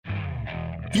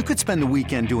You could spend the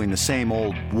weekend doing the same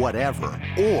old whatever,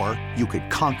 or you could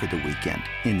conquer the weekend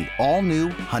in the all-new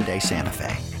Hyundai Santa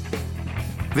Fe.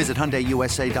 Visit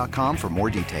HyundaiUSA.com for more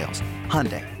details.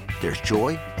 Hyundai, there's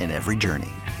joy in every journey.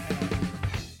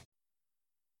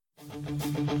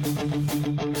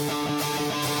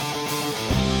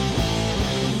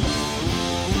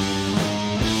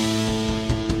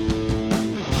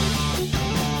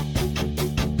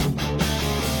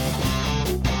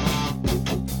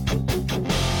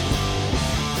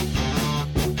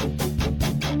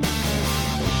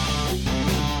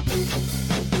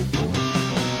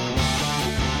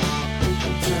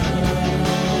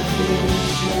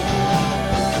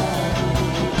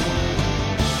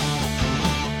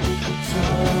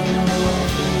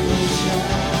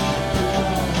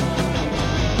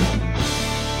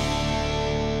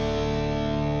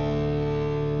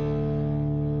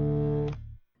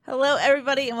 Hello,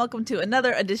 everybody, and welcome to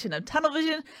another edition of Tunnel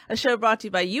Vision, a show brought to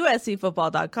you by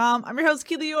USCFootball.com. I'm your host,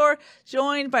 Keely, Eure,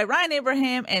 joined by Ryan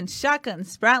Abraham and Shotgun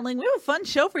Spratling. We have a fun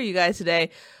show for you guys today.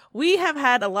 We have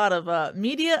had a lot of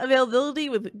media availability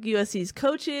with USC's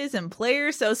coaches and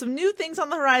players, so some new things on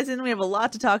the horizon. We have a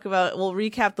lot to talk about. We'll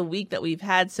recap the week that we've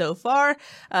had so far.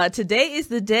 Today is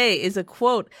the day is a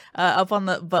quote up on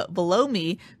the below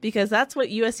me, because that's what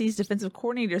USC's defensive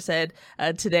coordinator said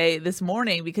this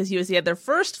morning, because USC had their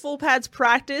first full pads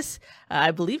practice,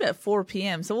 I believe at 4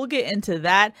 p.m. So we'll get into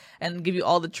that and give you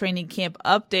all the training camp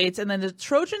updates. And then the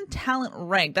Trojan talent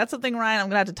rank. That's something, Ryan, I'm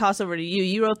going to have to toss over to you.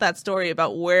 You wrote that story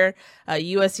about where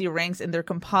USC ranks in their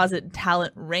composite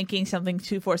talent ranking, something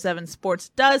 247 Sports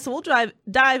does. So we'll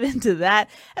dive into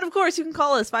that. And of course, you can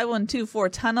call us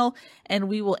 5124-TUNNEL, and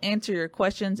we will answer your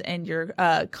questions and your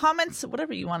comments,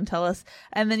 whatever you want to tell us.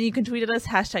 And then you can tweet at us,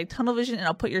 #TunnelVision, and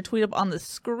I'll put your tweet up on the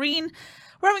screen.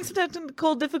 We're having some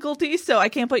technical difficulties, so I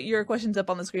can't put your questions up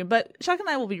on the screen, but Chuck and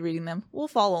I will be reading them. We'll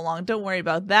follow along. Don't worry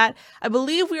about that. I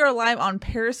believe we are live on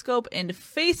Periscope and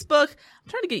Facebook. I'm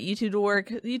trying to get YouTube to work.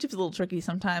 YouTube's a little tricky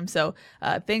sometimes, so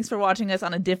thanks for watching us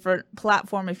on a different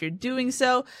platform if you're doing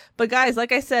so. But guys,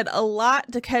 like I said, a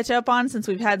lot to catch up on since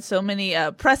we've had so many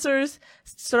pressers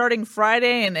starting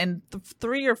Friday and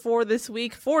 3 or 4 this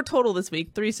week. 4 total this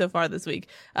week, 3 so far this week.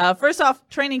 First off,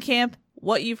 training camp.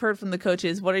 What you've heard from the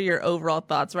coaches, what are your overall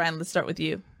thoughts? Ryan, let's start with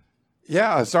you.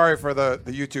 Yeah, sorry for the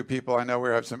YouTube people. I know we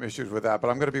have some issues with that, but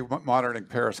I'm going to be monitoring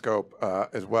Periscope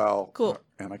as well. Cool.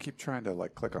 And I keep trying to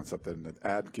click on something, and the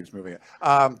ad keeps moving it.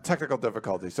 Technical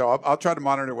difficulty. So I'll try to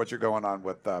monitor what you're going on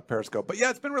with Periscope. But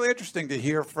yeah, it's been really interesting to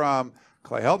hear from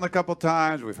Clay Helton a couple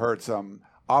times. We've heard some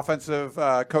offensive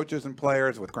coaches and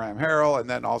players with Graham Harrell, and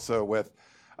then also with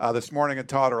this morning at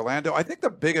Todd Orlando. I think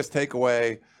the biggest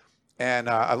takeaway, and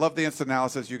I love the instant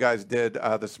analysis you guys did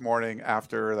this morning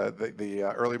after the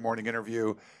early morning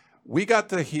interview. We got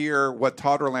to hear what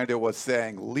Todd Orlando was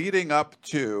saying leading up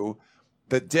to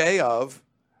the day of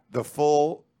the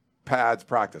full pads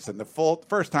practice and the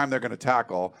first time they're going to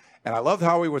tackle. And I loved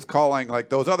how he was calling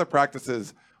those other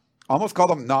practices, almost called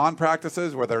them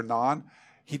non-practices where they're non.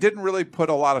 He didn't really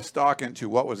put a lot of stock into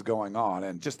what was going on.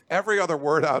 And just every other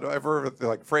word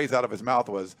phrase out of his mouth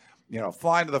was,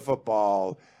 flying to the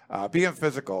football, being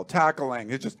physical, tackling.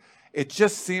 It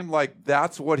just seemed like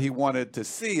that's what he wanted to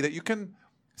see, that you can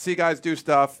see guys do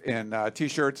stuff in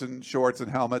T-shirts and shorts and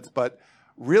helmets, but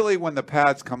really when the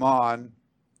pads come on,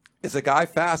 is a guy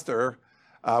faster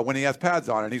when he has pads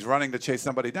on and he's running to chase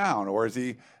somebody down, or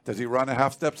does he run a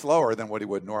half step slower than what he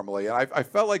would normally? And I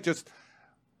felt like just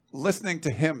listening to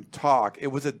him talk, it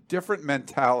was a different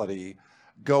mentality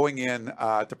going in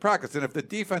to practice. And if the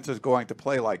defense is going to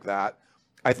play like that,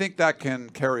 I think that can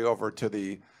carry over to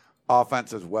the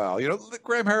offense as well.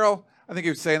 Graham Harrell, I think he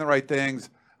was saying the right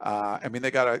things.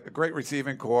 They got a great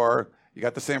receiving core. You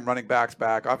got the same running backs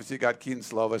back. Obviously, you got Keaton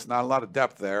Slovis. Not a lot of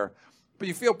depth there. But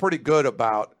you feel pretty good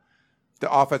about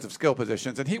the offensive skill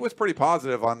positions. And he was pretty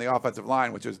positive on the offensive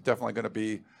line, which is definitely going to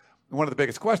be one of the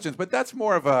biggest questions. But that's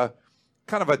more of a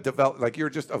kind of a you're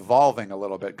just evolving a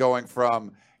little bit, going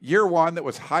from year one that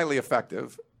was highly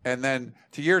effective, and then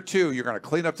to year 2, you're going to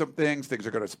clean up some things. Things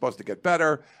are supposed to get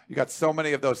better. You got so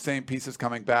many of those same pieces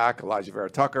coming back. Elijah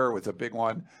Vera Tucker was a big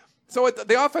one. So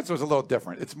the offense was a little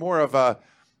different. It's more of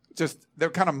they're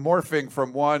kind of morphing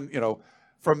from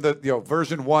from the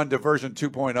version 1 to version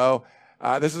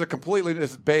 2.0. This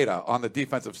is beta on the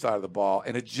defensive side of the ball,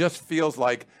 and it just feels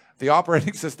like the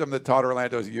operating system that Todd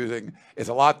Orlando is using is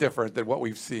a lot different than what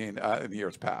we've seen in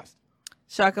years past.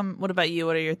 Shotgun, what about you?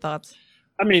 What are your thoughts?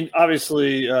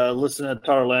 Obviously, listening to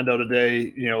Todd Orlando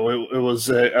today, it was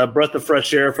a breath of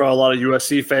fresh air for a lot of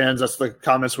USC fans. That's the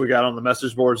comments we got on the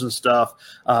message boards and stuff,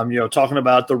 talking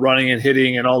about the running and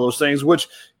hitting and all those things, which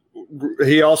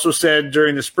he also said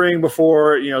during the spring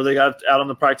before, they got out on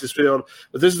the practice field,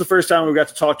 but this is the first time we got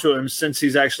to talk to him since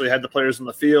he's actually had the players on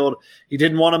the field. He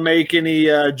didn't want to make any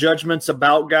judgments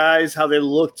about guys, how they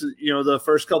looked, the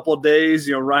first couple of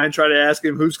days. Ryan tried to ask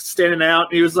him who's standing out,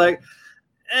 and he was like,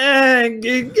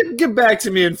 get back to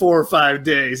me in 4 or 5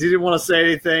 days. He didn't want to say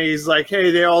anything. He's like,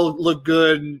 hey, they all look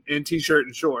good in T-shirt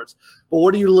and shorts. But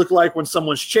what do you look like when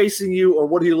someone's chasing you, or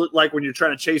what do you look like when you're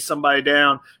trying to chase somebody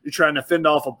down, you're trying to fend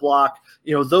off a block,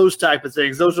 those type of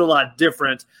things. Those are a lot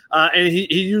different. And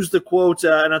he used the quote,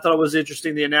 and I thought it was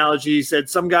interesting, the analogy. He said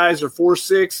some guys are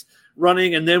 4.6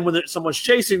 running, and then when someone's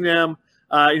chasing them,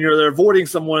 they're avoiding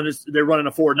someone, they're running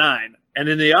a 4.9. And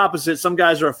then the opposite, some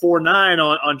guys are a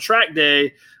 4.9 on track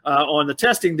day, on the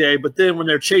testing day, but then when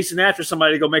they're chasing after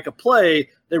somebody to go make a play,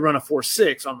 they run a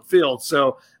 4.6 on the field.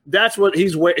 So that's what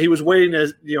he was waiting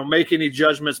to make any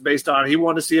judgments based on. He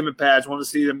wanted to see him in pads, wanted to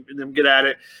see them get at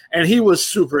it, and he was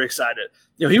super excited.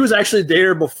 He was actually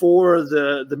there before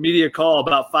the media call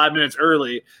about 5 minutes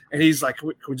early, and he's like,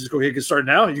 "Can we just go ahead and get started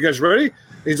now? You guys ready?"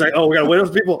 He's like, "Oh, we got to wait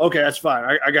on people. Okay, that's fine.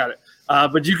 I got it."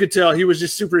 But you could tell he was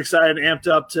just super excited and amped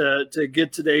up to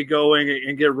get today going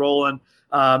and get rolling.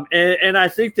 And I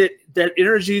think that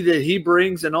energy that he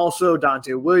brings, and also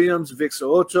Dante Williams, Vic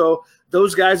So'oto,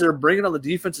 those guys that are bringing on the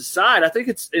defensive side, I think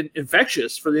it's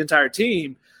infectious for the entire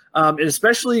team, and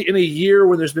especially in a year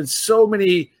when there's been so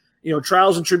many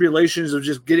trials and tribulations of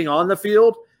just getting on the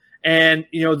field. And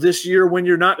this year when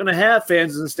you're not going to have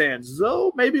fans in the stands,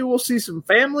 though maybe we'll see some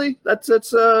family. That's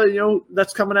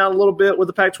coming out a little bit with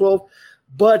the Pac-12,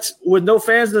 but with no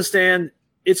fans in the stand,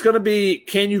 it's going to be,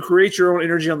 can you create your own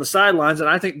energy on the sidelines? And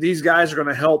I think these guys are going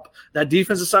to help that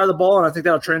defensive side of the ball, and I think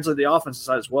that'll translate the offensive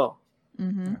side as well.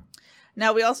 Mm-hmm.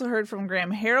 Now, we also heard from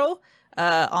Graham Harrell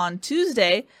on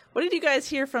Tuesday. What did you guys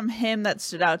hear from him that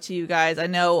stood out to you guys? I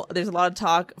know there's a lot of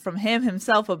talk from him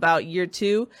himself about year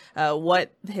two,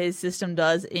 what his system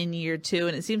does in year two,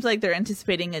 and it seems like they're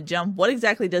anticipating a jump. What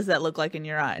exactly does that look like in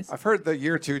your eyes? I've heard the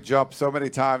year two jump so many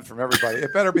times from everybody.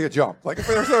 It better be a jump. Like, if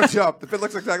there's no jump, if it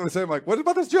looks exactly the same, like, what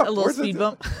about this jump? A little speed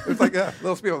bump. It's like, yeah, a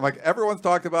little speed bump. Like, everyone's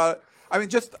talked about it. I mean,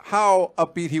 just how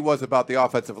upbeat he was about the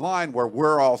offensive line, where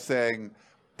we're all saying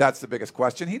that's the biggest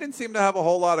question. He didn't seem to have a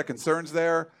whole lot of concerns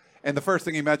there. And the first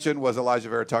thing he mentioned was Elijah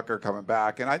Vera-Tucker coming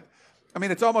back. And I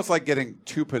mean, it's almost like getting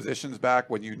two positions back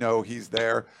when you know he's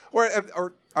there.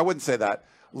 Or I wouldn't say that.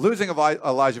 Losing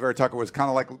Elijah Vera-Tucker was kind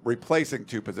of like replacing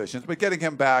two positions. But getting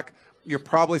him back, you're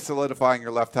probably solidifying your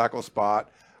left tackle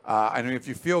spot. I mean, if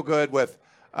you feel good with,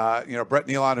 Brett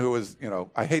Nealon, who was,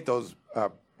 I hate those,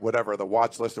 the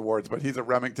watch list awards, but he's a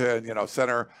Remington,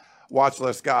 center watch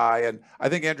list guy. And I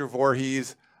think Andrew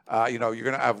Voorhees, you're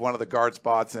going to have one of the guard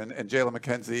spots, and Jalen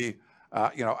McKenzie,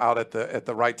 out at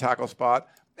the right tackle spot,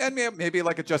 and maybe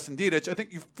like a Justin Dietich. I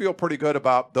think you feel pretty good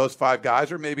about those five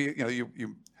guys, or maybe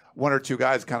you one or two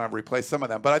guys kind of replace some of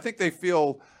them. But I think they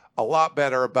feel a lot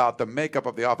better about the makeup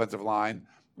of the offensive line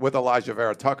with Elijah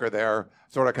Vera-Tucker there,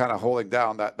 sort of kind of holding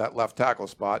down that left tackle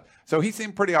spot. So he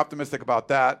seemed pretty optimistic about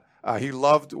that. He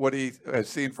loved what he has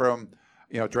seen from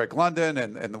Drake London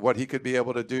and what he could be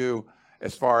able to do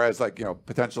as far as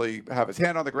potentially have his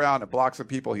hand on the ground and block some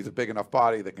people. He's a big enough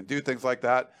body that can do things like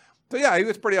that. So, yeah, he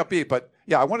was pretty upbeat. But,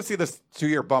 yeah, I want to see this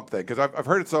 2-year bump thing because I've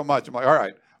heard it so much. I'm like, all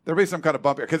right, there'll be some kind of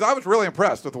bump here. Because I was really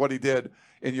impressed with what he did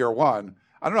in year one.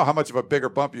 I don't know how much of a bigger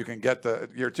bump you can get to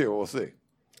year two. We'll see.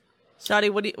 Shadi,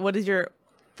 what is your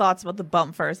thoughts about the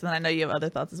bump first? And then I know you have other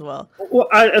thoughts as well. Well,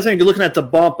 I think looking at the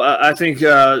bump, I think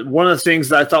one of the things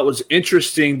that I thought was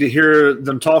interesting to hear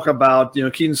them talk about,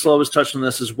 Keaton Slovis touched on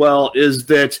this as well, is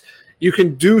that you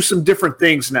can do some different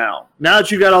things now. Now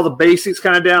that you got all the basics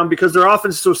kind of down, because their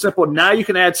offense is so simple, now you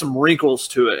can add some wrinkles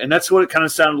to it. And that's what it kind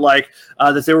of sounded like,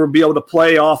 that they would be able to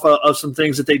play off of some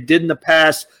things that they did in the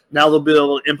past. Now they'll be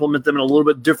able to implement them in a little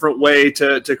bit different way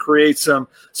to create some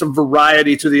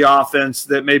variety to the offense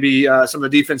that maybe some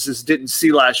of the defenses didn't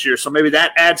see last year. So maybe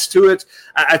that adds to it.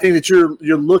 I think that you're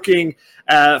looking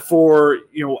for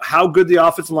how good the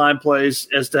offensive line plays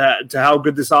as to how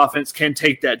good this offense can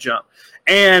take that jump.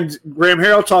 And Graham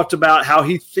Harrell talked about how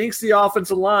he thinks the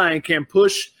offensive line can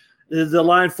push the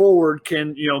line forward,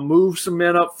 can move some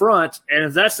men up front. And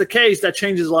if that's the case, that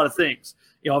changes a lot of things.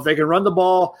 If they can run the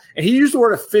ball, and he used the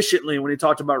word efficiently when he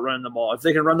talked about running the ball. If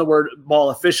they can run the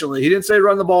ball efficiently, he didn't say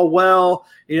run the ball well.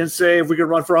 He didn't say if we can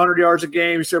run for 100 yards a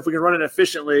game. He said if we can run it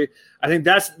efficiently. I think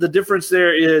that's the difference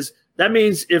there is That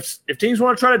means if teams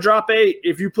want to try to drop 8,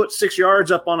 if you put 6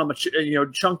 yards up on them,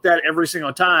 chunk that every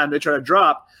single time they try to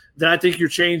drop, then I think you're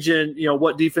changing,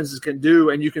 what defenses can do,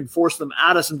 and you can force them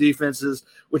out of some defenses,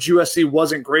 which USC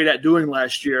wasn't great at doing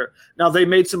last year. Now they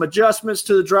made some adjustments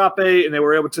to the drop 8, and they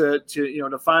were able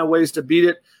to find ways to beat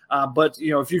it. But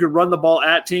if you could run the ball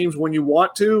at teams when you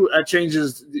want to, that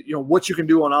changes, what you can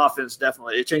do on offense.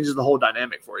 Definitely, it changes the whole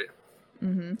dynamic for you.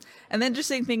 Mm-hmm. And the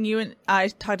interesting thing you and I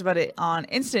talked about it on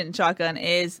Instant Shotgun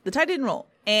is the tight end role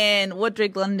and what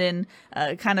Drake London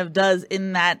kind of does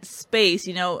in that space.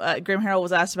 Graham Harrell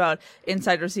was asked about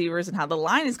inside receivers and how the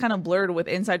line is kind of blurred with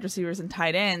inside receivers and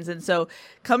tight ends. And so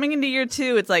coming into year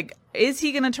 2, it's like, is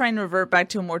he going to try and revert back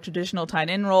to a more traditional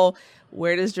tight end role?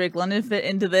 Where does Drake London fit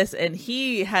into this? And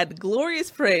he had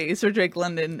glorious praise for Drake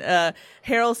London.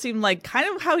 Harrell seemed like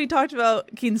kind of how he talked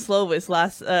about Keaton Slovis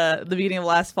the beginning of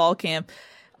last fall camp.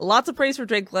 Lots of praise for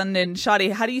Drake London.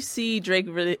 Shadi, how do you see Drake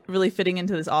really fitting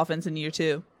into this offense in year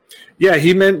 2? Yeah,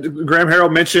 Graham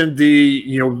Harrell mentioned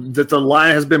that the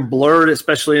line has been blurred,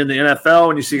 especially in the NFL.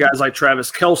 And you see guys like Travis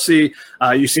Kelce,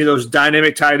 you see those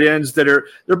dynamic tight ends they're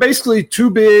basically too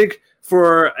big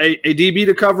for a DB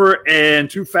to cover and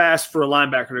too fast for a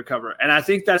linebacker to cover. And I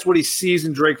think that's what he sees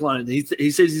in Drake London.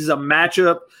 He says he's a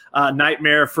matchup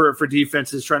nightmare for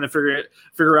defenses trying to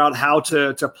figure out how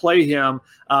to play him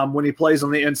when he plays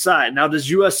on the inside. Now, does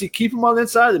USC keep him on the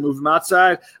inside? They move him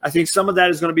outside? I think some of that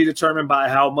is going to be determined by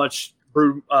how much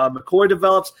McCoy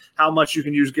develops, how much you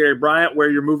can use Gary Bryant,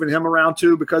 where you're moving him around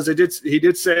to, because he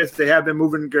did say they have been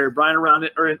moving Gary Bryant around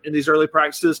in these early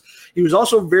practices. He was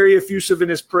also very effusive in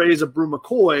his praise of Brew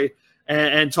McCoy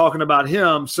and talking about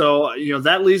him. So,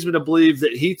 that leads me to believe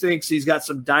that he thinks he's got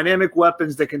some dynamic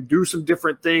weapons that can do some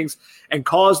different things and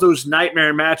cause those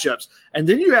nightmare matchups. And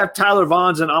then you have Tyler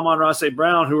Vaughns and Amon-Ra St.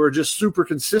 Brown, who are just super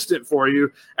consistent for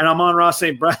you. And Amon-Ra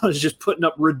St. Brown is just putting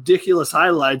up ridiculous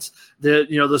highlights that,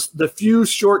 the few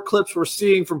short clips we're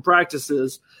seeing from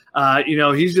practices.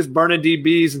 He's just burning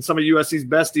DBs and some of USC's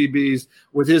best DBs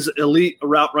with his elite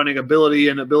route running ability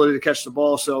and ability to catch the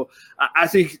ball. So I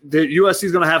think that USC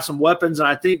is going to have some weapons, and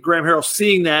I think Graham Harrell's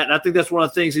seeing that, and I think that's one of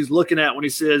the things he's looking at when he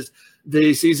says that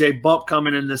he sees a bump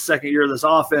coming in the second year of this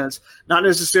offense. Not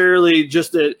necessarily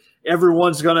just that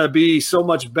everyone's going to be so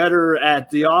much better at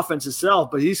the offense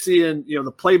itself, but he's seeing,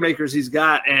 the playmakers he's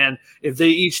got, and if they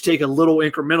each take a little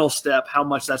incremental step, how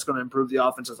much that's going to improve the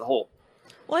offense as a whole.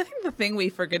 Well, I think the thing we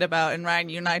forget about, and Ryan,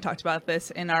 you and I talked about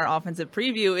this in our offensive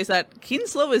preview, is that Keaton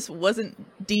Slovis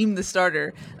wasn't deemed the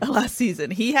starter last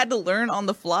season. He had to learn on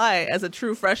the fly as a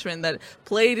true freshman that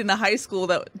played in a high school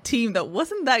team that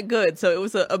wasn't that good. So it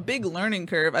was a big learning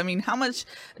curve. I mean, how much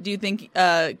do you think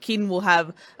Keaton will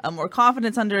have more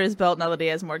confidence under his belt now that he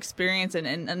has more experience and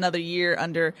another year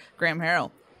under Graham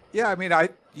Harrell? Yeah, I mean,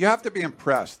 you have to be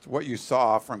impressed what you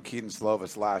saw from Keaton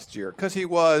Slovis last year, because he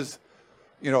was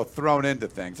thrown into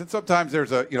things. And sometimes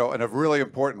there's a really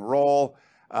important role.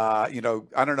 I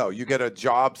don't know, you get a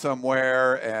job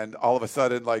somewhere and all of a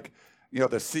sudden, the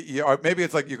CEO, or maybe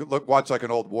it's like you could watch like an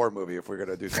old war movie if we're going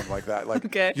to do something like that. Like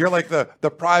okay. You're like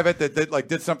the private that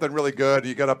did something really good.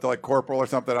 You get up to like corporal or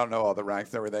something. I don't know all the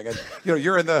ranks and everything. And,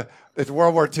 you're it's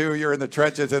World War II, you're in the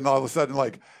trenches, and all of a sudden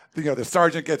the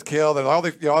sergeant gets killed and all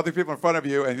these people in front of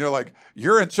you, and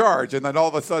you're in charge. And then all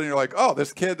of a sudden you're like, oh,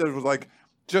 this kid that was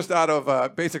just out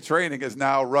of basic training is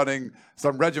now running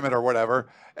some regiment or whatever,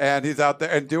 and he's out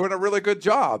there and doing a really good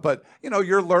job. But,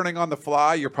 you're learning on the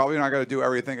fly. You're probably not going to do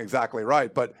everything exactly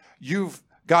right, but you've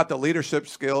got the leadership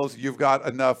skills. You've got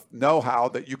enough know-how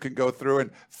that you can go through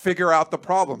and figure out the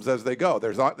problems as they go.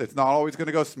 It's not always going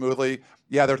to go smoothly.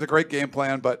 Yeah, there's a great game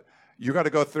plan, but you got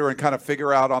to go through and kind of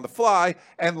figure out on the fly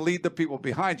and lead the people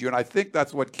behind you. And I think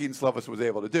that's what Keaton Slovis was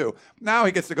able to do. Now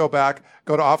he gets to go to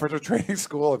offensive training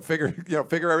school and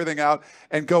figure everything out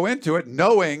and go into it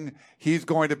knowing he's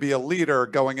going to be a leader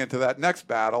going into that next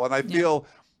battle. And I feel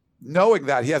knowing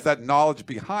that he has that knowledge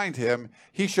behind him,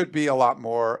 he should be a lot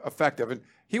more effective. And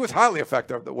he was highly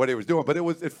effective at what he was doing, but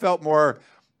it felt more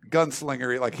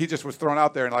gunslingery, like he just was thrown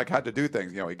out there and had to do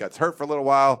things. He gets hurt for a little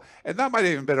while, and that might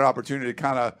have even been an opportunity to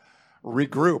kind of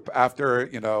regroup after,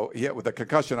 he hit with a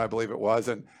concussion, I believe it was,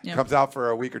 and comes out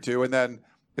for a week or two and then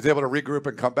is able to regroup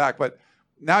and come back. But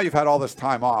now you've had all this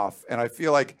time off, and I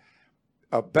feel like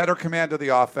a better command of the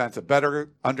offense, a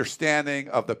better understanding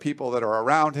of the people that are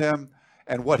around him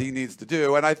and what he needs to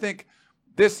do. And I think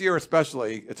this year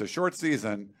especially, it's a short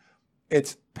season,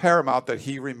 it's paramount that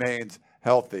he remains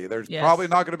healthy. There's probably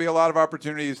not going to be a lot of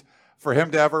opportunities for him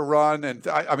to ever run. And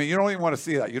I mean, you don't even want to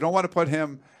see that. You don't want to put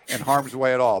him in harm's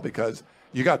way at all, because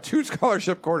you got 2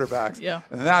 scholarship quarterbacks,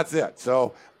 and that's it.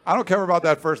 So I don't care about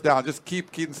that first down. Just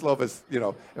keep Keaton Slovis.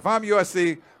 If I'm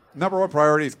USC, number one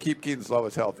priority is keep Keaton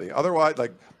Slovis healthy. Otherwise,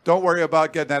 like, don't worry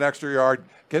about getting that extra yard.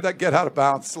 Get out of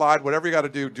bounds, slide, whatever you got to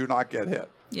do. Do not get hit.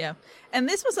 Yeah. And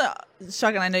this was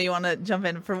Shotgun, I know you want to jump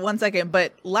in for 1 second,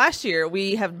 but last year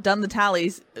we have done the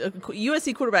tallies.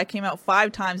 USC quarterback came out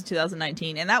 5 times in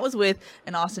 2019, and that was with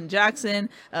an Austin Jackson,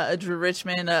 a Drew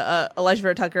Richmond, Elijah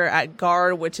Vera Tucker at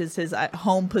guard, which is his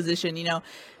home position.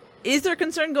 Is there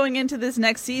concern going into this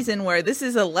next season where this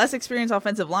is a less experienced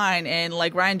offensive line, and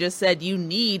like Ryan just said, you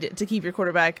need to keep your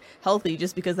quarterback healthy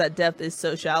just because that depth is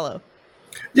so shallow?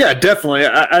 Yeah, definitely.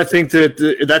 I think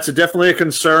that that's definitely a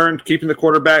concern, keeping the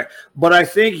quarterback. But I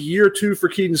think year 2 for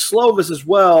Keaton Slovis as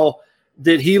well,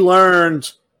 that he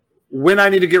learned when I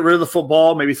need to get rid of the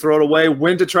football, maybe throw it away,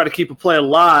 when to try to keep a play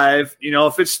alive.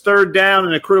 If it's third down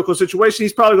in a critical situation,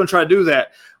 he's probably going to try to do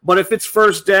that. But if it's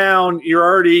first down, you're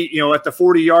already, at the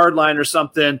 40-yard line or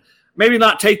something, maybe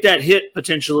not take that hit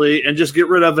potentially and just get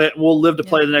rid of it, and we'll live to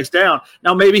play the next down.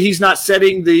 Now, maybe he's not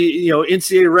setting the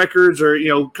NCAA records or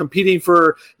competing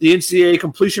for the NCAA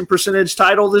completion percentage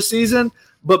title this season,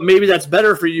 but maybe that's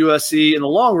better for USC in the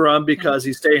long run because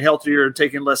he's staying healthier and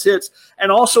taking less hits.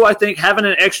 And also, I think having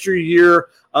an extra year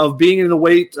of being in the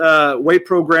weight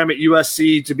program at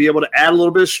USC to be able to add a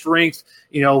little bit of strength,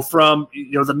 from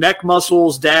the neck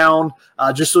muscles down,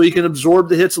 just so he can absorb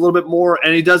the hits a little bit more.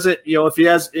 And he doesn't, if he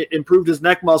has improved his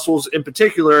neck muscles in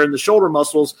particular and the shoulder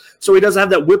muscles, so he doesn't have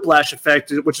that whiplash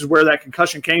effect, which is where that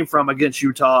concussion came from against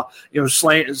Utah,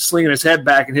 slinging his head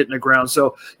back and hitting the ground.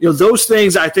 So, those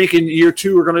things I think in year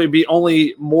 2 are going to be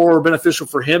only more beneficial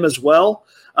for him as well.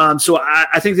 So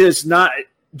I think that it's not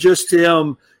just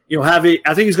him, I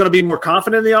think he's going to be more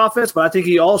confident in the offense, but I think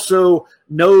he also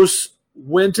knows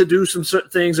when to do some certain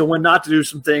things and when not to do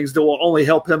some things that will only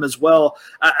help him as well.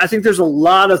 I think there's a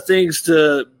lot of things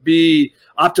to be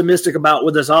optimistic about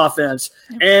with this offense.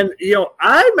 And,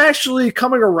 I'm actually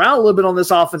coming around a little bit on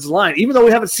this offensive line, even though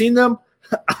we haven't seen them.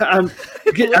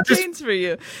 For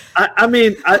you.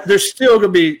 There's still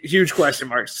going to be huge question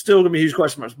marks,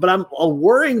 but I'm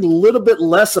worrying a little bit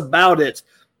less about it.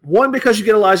 One, because you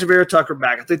get Elijah Vera Tucker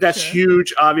back. I think that's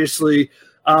huge, obviously.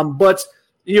 But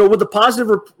with the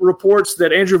positive reports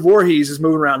that Andrew Voorhees is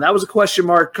moving around, that was a question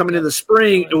mark coming into the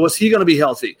spring. Was he going to be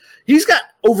healthy? He's got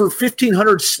over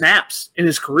 1,500 snaps in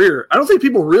his career. I don't think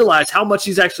people realize how much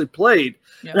he's actually played.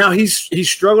 Yeah. Now, he's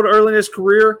struggled early in his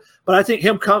career, but I think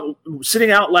him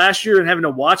sitting out last year and having to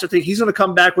watch, I think he's going to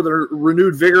come back with a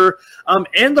renewed vigor.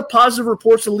 And the positive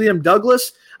reports of Liam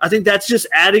Douglas, I think that's just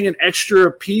adding an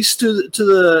extra piece to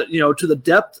the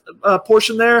depth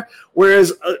portion there.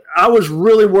 Whereas I was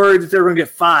really worried that they were going to get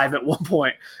 5 at one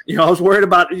point. I was worried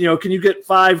about can you get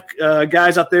 5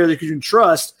 guys out there that you can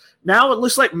trust? Now it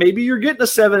looks like maybe you're getting a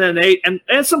 7 and 8,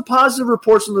 and some positive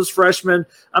reports from those freshmen.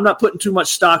 I'm not putting too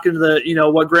much stock into the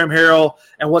what Graham Harrell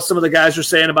and what some of the guys are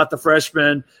saying about the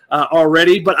freshmen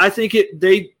already, but I think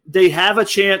they have a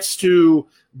chance to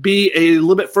be a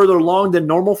little bit further along than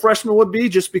normal freshmen would be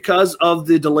just because of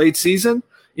the delayed season.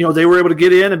 They were able to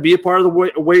get in and be a part of the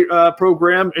weight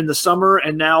program in the summer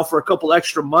and now for a couple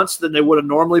extra months than they would have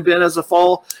normally been as a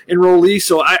fall enrollee.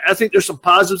 So I think there's some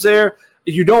positives there.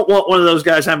 You don't want one of those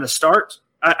guys having to start.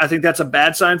 I think that's a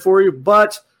bad sign for you.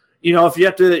 But, if you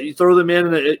have to throw them in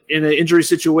an injury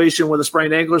situation with a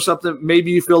sprained ankle or something,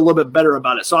 maybe you feel a little bit better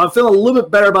about it. So I'm feeling a little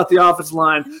bit better about the offensive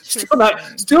line.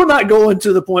 Still not going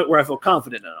to the point where I feel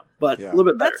confident in them, but a little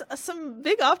bit better. That's some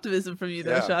big optimism from you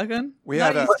there, Shotgun.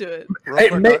 Not used to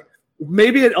it.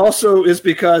 Maybe it also is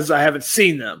because I haven't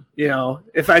seen them.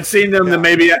 If I'd seen them, then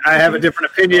maybe I have a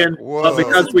different opinion. But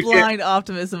because we blind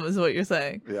optimism is what you're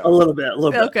saying. Yeah. A little bit.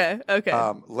 Okay. I think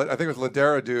it was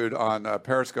Ladera dude on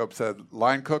Periscope said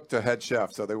line cook to head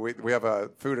chef. So we have a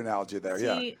food analogy there.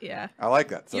 Yeah. I like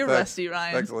that. So you're rusty,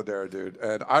 Ryan. Thanks, Ladera dude.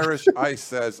 And Irish Ice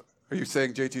says, "Are you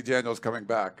saying JT Daniels coming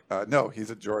back?" No, he's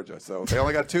at Georgia. So they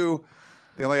only got 2.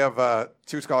 They only have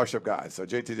 2 scholarship guys. So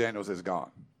JT Daniels is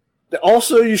gone.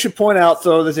 Also, you should point out,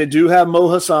 though, that they do have Mo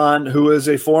Hassan, who is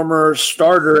a former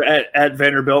starter at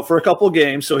Vanderbilt for a couple of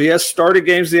games. So he has started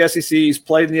games in the SEC. He's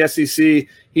played in the SEC.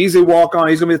 He's a walk-on.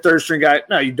 He's going to be the third-string guy.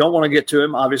 No, you don't want to get to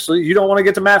him, obviously. You don't want to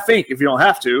get to Matt Fink if you don't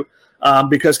have to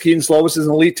because Keaton Slovis is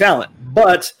an elite talent.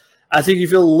 But I think you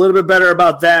feel a little bit better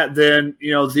about that than,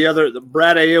 the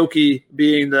Brad Aoki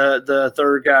being the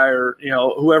third guy or,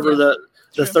 whoever the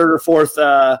third or fourth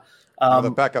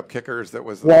the backup kickers that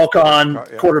was walk-on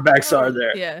quarterbacks are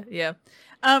there. Yeah.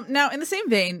 Now, in the same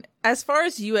vein, as far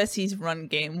as USC's run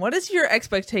game, what is your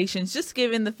expectations, just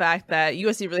given the fact that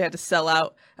USC really had to sell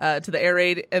out to the air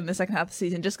raid in the second half of the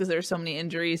season just because there were so many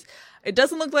injuries? It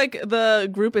doesn't look like the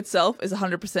group itself is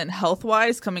 100%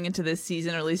 health-wise coming into this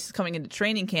season, or at least coming into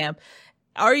training camp.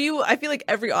 I feel like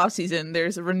every offseason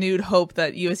there's a renewed hope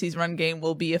that USC's run game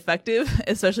will be effective,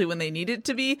 especially when they need it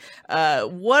to be.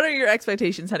 What are your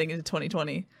expectations heading into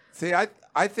 2020? See,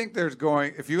 I think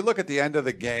if you look at the end of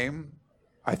the game,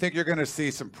 I think you're going to see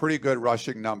some pretty good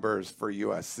rushing numbers for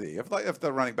USC if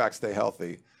the running backs stay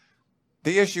healthy.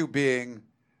 The issue being,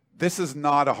 this is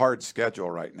not a hard schedule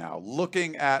right now.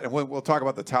 Looking at, and we'll talk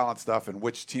about the talent stuff and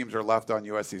which teams are left on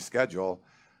USC's schedule.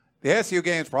 The ASU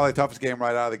game is probably the toughest game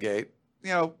right out of the gate,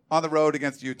 on the road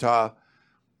against Utah.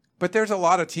 But there's a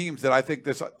lot of teams that I think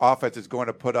this offense is going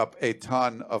to put up a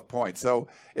ton of points. So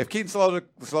if Keaton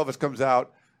Slovis comes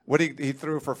out, he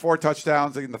threw for 4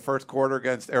 touchdowns in the first quarter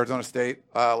against Arizona State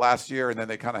last year, and then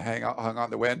they kind of hung on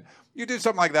to win. You do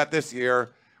something like that this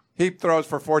year. He throws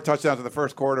for 4 touchdowns in the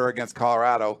first quarter against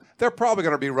Colorado. They're probably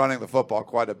going to be running the football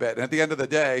quite a bit. And at the end of the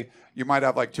day, you might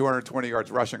have like 220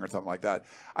 yards rushing or something like that.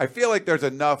 I feel like there's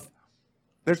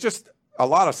just a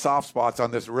lot of soft spots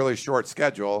on this really short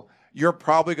schedule. You're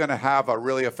probably going to have a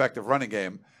really effective running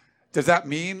game. Does that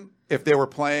mean if they were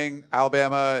playing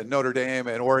Alabama and Notre Dame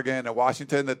and Oregon and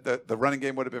Washington that the running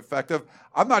game would have been effective?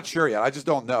 I'm not sure yet. I just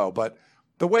don't know. But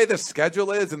the way the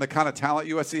schedule is and the kind of talent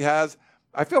USC has,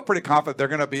 I feel pretty confident they're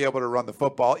going to be able to run the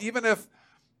football, even if,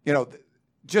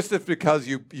 just if because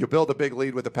you build a big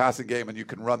lead with the passing game and you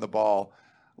can run the ball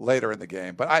later in the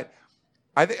game. But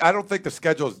I don't think the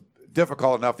schedule is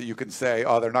difficult enough that you can say,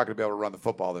 oh, they're not going to be able to run the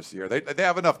football this year. They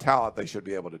have enough talent; they should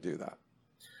be able to do that.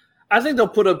 I think they'll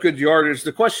put up good yardage.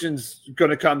 The question's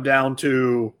going to come down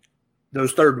to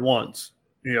those third and ones.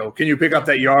 Can you pick up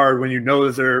that yard when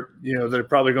that they're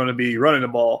probably going to be running the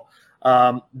ball?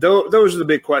 Those are the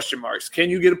big question marks. Can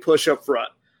you get a push up front?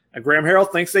 And Graham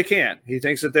Harrell thinks they can. He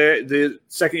thinks that the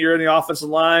second year in the offensive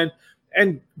line,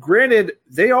 and granted,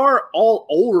 they are all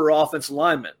older offensive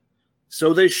linemen.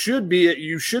 So you should be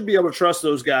able to trust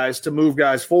those guys to move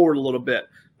guys forward a little bit.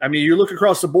 I mean, you look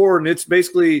across the board and it's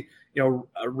basically,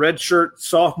 a red shirt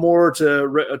sophomore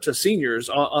to seniors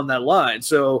on that line.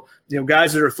 So,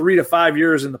 guys that are 3 to 5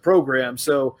 years in the program.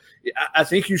 So I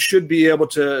think you should be able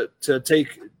to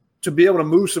be able to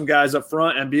move some guys up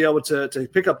front and be able to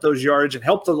pick up those yardage and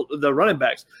help the running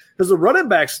backs. Because the running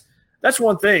backs, that's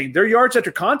one thing. Their yards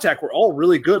after contact were all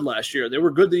really good last year. They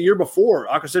were good the year before.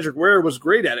 Cedric Ware was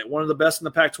great at it, one of the best in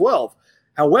the Pac-12.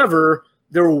 However,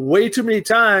 there were way too many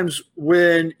times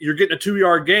when you're getting a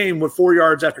 2-yard gain with 4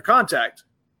 yards after contact.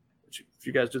 Which, if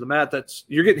you guys do the math,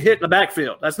 you're getting hit in the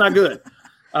backfield. That's not good.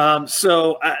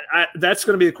 So that's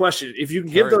going to be the question. If you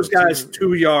can give those guys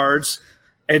 2 yards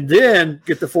and then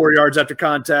get the 4 yards after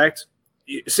contact,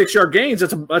 6-yard gains,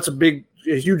 that's a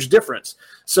huge difference.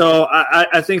 So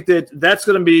I think that's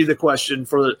going to be the question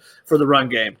for the run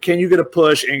game. Can you get a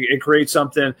push and create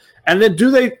something? And then do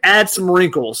they add some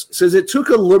wrinkles? Says it took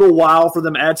a little while for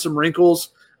them to add some wrinkles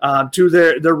to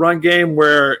their run game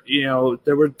where,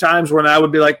 there were times when I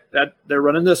would be like, that they're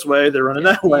running this way, they're running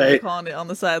that way. Calling it on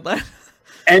the sideline.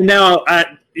 And now,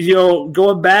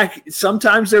 going back,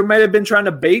 sometimes they might have been trying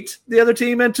to bait the other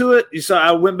team into it. You saw,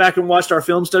 I went back and watched our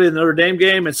film study of the Notre Dame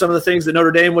game, and some of the things that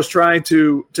Notre Dame was trying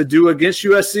to do against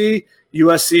USC.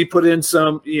 USC put in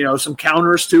some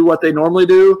counters to what they normally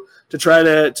do to try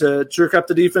to trick up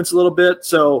the defense a little bit.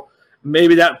 So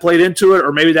maybe that played into it,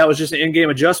 or maybe that was just an in-game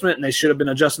adjustment, and they should have been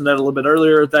adjusting that a little bit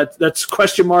earlier. That's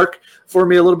question mark for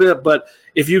me a little bit. But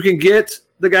if you can get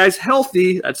the guys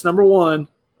healthy, that's number one.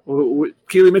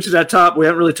 Keely mentioned at top. We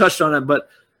haven't really touched on it, but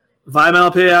Vi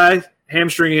Malapai,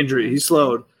 hamstring injury. He's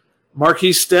slowed.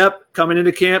 Marquise Stepp coming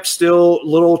into camp, still a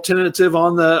little tentative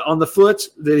on the foot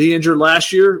that he injured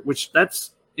last year, which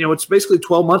that's it's basically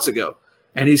 12 months ago,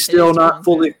 and he's still not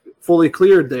fully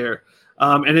cleared there.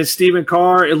 And then Stephen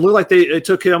Carr, it looked like they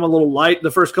took him a little light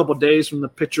the first couple of days from the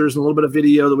pictures and a little bit of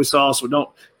video that we saw,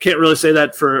 so can't really say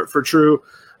that for true.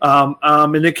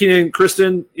 And then Keenan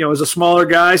Kristen, is a smaller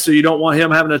guy, so you don't want him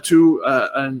having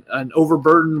an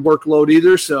overburdened workload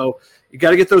either. So you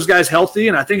got to get those guys healthy,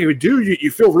 and I think if you do, you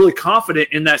feel really confident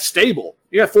in that stable.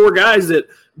 You got 4 guys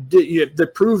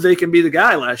that prove they can be the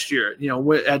guy last year,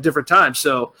 at different times.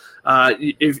 So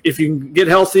if you can get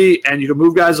healthy and you can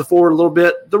move guys forward a little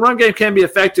bit, the run game can be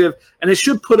effective, and it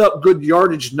should put up good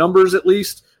yardage numbers at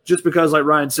least, just because, like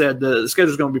Ryan said, the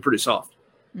schedule is going to be pretty soft.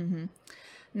 Mm-hmm.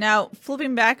 Now,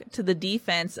 flipping back to the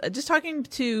defense, just talking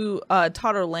to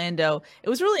Todd Orlando, it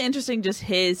was really interesting just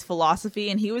his philosophy.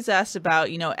 And he was asked about,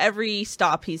 every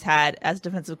stop he's had as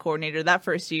defensive coordinator that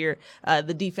first year,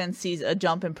 the defense sees a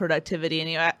jump in productivity.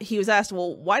 And he was asked,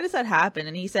 well, why does that happen?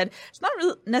 And he said, it's not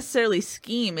really necessarily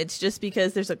scheme. It's just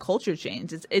because there's a culture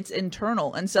change. It's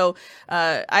internal. And so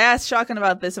I asked Shotgun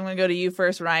about this. I'm going to go to you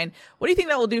first, Ryan. What do you think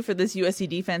that will do for this USC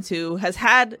defense who has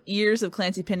had years of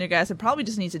Clancy Pendergast and probably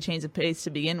just needs to change the pace to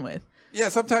begin with? Yeah,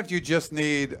 sometimes you just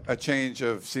need a change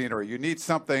of scenery. You need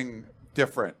something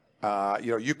different.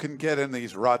 You can get in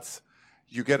these ruts.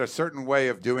 You get a certain way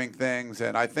of doing things,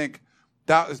 and I think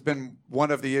that has been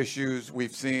one of the issues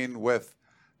we've seen with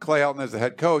Clay Helton as a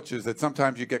head coach is that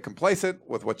sometimes you get complacent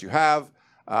with what you have.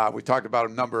 We talked about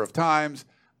a number of times.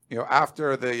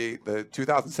 After the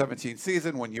 2017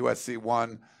 season when USC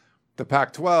won the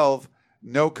Pac-12,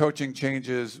 no coaching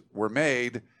changes were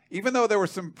made. Even though there were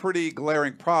some pretty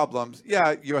glaring problems,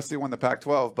 USC won the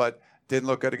Pac-12, but didn't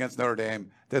look good against Notre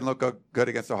Dame, didn't look good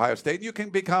against Ohio State. You can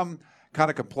become kind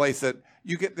of complacent.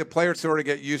 The players sort of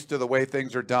get used to the way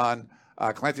things are done.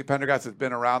 Clancy Pendergast has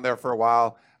been around there for a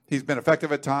while. He's been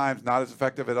effective at times, not as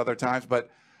effective at other times, but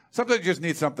sometimes you just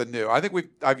need something new. I think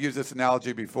I've used this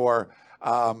analogy before.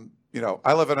 I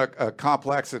live in a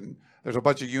complex and there's a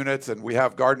bunch of units, and we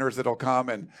have gardeners that'll come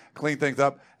and clean things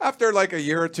up. After like a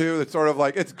year or two, it's sort of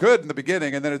like, it's good in the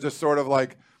beginning, and then it's just sort of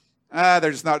like,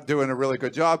 they're just not doing a really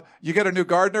good job. You get a new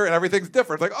gardener, and everything's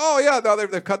different. It's like, oh, yeah, now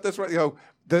they've cut this right.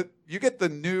 You get the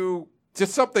new,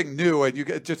 just something new, and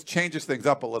it just changes things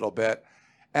up a little bit.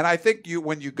 And I think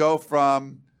when you go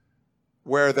from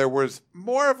where there was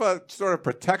more of a sort of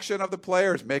protection of the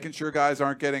players, making sure guys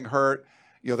aren't getting hurt,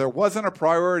 there wasn't a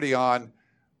priority on,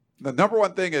 the number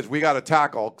one thing is we got to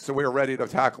tackle, so we were ready to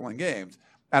tackle in games.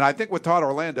 And I think with Todd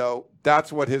Orlando,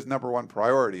 that's what his number one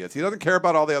priority is. He doesn't care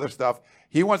about all the other stuff.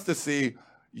 He wants to see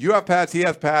you have pads, he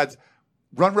has pads,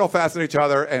 run real fast at each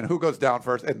other, and who goes down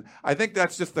first. And I think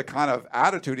that's just the kind of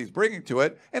attitude he's bringing to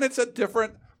it. And it's a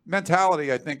different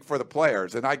mentality, I think, for the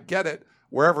players. And I get it.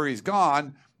 Wherever he's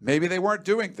gone, maybe they weren't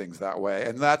doing things that way.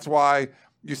 And that's why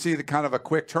you see the kind of a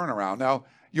quick turnaround. Now,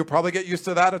 you'll probably get used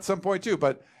to that at some point too,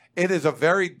 but it is a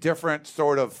very different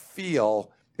sort of feel,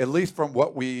 at least from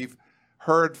what we've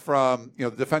heard from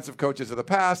the defensive coaches of the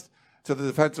past to the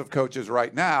defensive coaches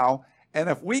right now. And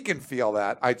if we can feel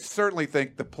that, I certainly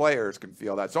think the players can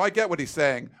feel that. So I get what he's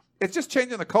saying. It's just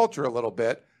changing the culture a little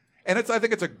bit. And I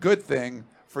think it's a good thing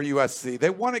for USC. They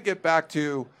want to get back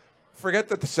to forget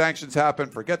that the sanctions happen,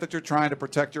 forget that you're trying to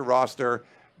protect your roster,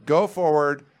 go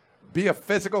forward, be a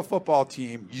physical football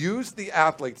team, use the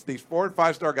athletes, these 4- and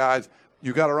 5-star guys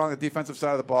you got to run on the defensive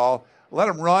side of the ball. Let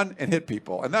them run and hit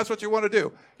people. And that's what you want to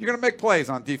do. You're going to make plays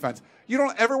on defense.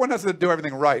 Everyone has to do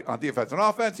everything right on defense. On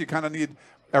offense, you kind of need,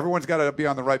 everyone's got to be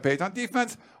on the right page. On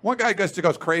defense, one guy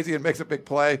goes crazy and makes a big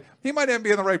play. He might even be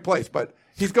in the right place, but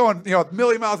he's going, a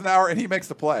million miles an hour and he makes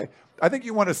the play. I think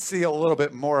you want to see a little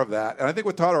bit more of that. And I think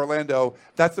with Todd Orlando,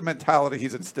 that's the mentality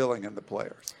he's instilling in the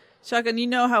players. Shotgun, you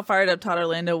know how fired up Todd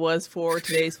Orlando was for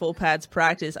today's full pads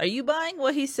practice. Are you buying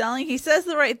what he's selling? He says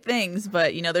the right things,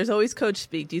 but, there's always coach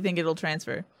speak. Do you think it'll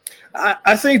transfer?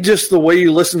 I think just the way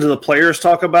you listen to the players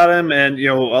talk about him, and,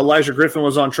 Elijah Griffin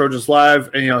was on Trojans Live,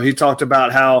 and, he talked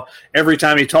about how every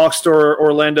time he talks to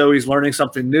Orlando, he's learning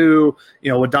something new.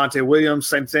 With Dante Williams,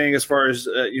 same thing as far as,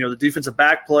 the defensive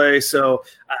back play. So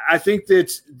I think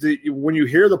that when you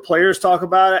hear the players talk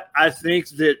about it, I think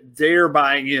that they're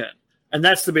buying in. And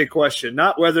that's the big question,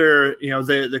 not whether,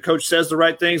 the coach says the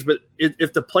right things, but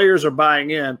if the players are buying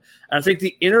in. And I think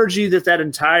the energy that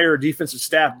entire defensive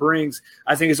staff brings,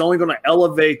 I think is only going to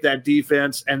elevate that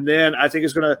defense. And then I think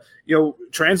it's going to,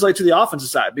 translate to the offensive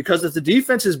side, because if the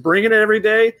defense is bringing it every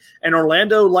day and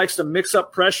Orlando likes to mix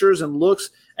up pressures and looks,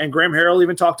 and Graham Harrell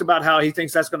even talked about how he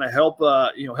thinks that's going to help,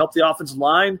 help the offensive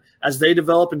line as they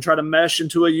develop and try to mesh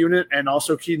into a unit, and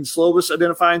also Keaton Slovis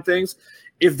identifying things.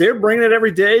 If they're bringing it every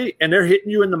day and they're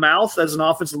hitting you in the mouth as an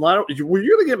offensive line, you're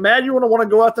going to get mad. You're going to want to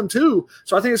go at them too.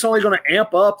 So I think it's only going to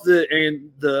amp up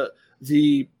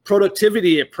the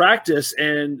productivity at practice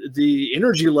and the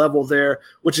energy level there,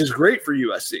 which is great for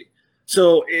USC.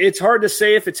 So it's hard to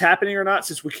say if it's happening or not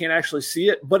since we can't actually see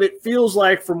it, but it feels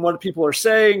like from what people are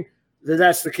saying that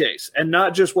that's the case, and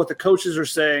not just what the coaches are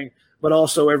saying, but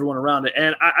also everyone around it.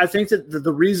 And I think that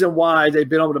the reason why they've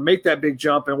been able to make that big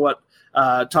jump, and what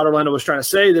Todd Orlando was trying to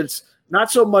say, that it's not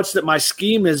so much that my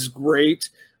scheme is great,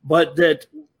 but that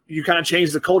you kind of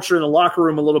change the culture in the locker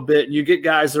room a little bit, and you get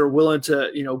guys that are willing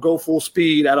to, go full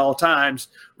speed at all times,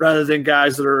 rather than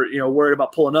guys that are, worried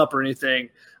about pulling up or anything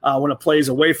when a play's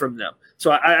away from them.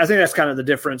 So I think that's kind of the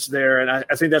difference there, and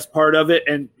I think that's part of it.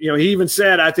 And he even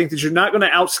said, I think that you're not going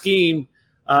to out scheme,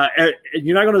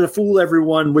 you're not going to fool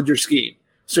everyone with your scheme.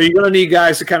 So you're going to need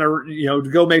guys to kind of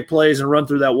to go make plays and run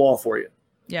through that wall for you.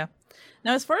 Yeah.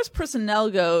 Now, as far as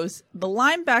personnel goes, the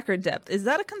linebacker depth, is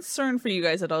that a concern for you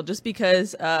guys at all? Just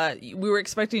because we were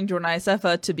expecting Jordan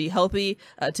Iosefa to be healthy,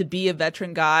 to be a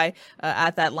veteran guy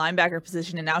at that linebacker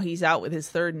position, and now he's out with his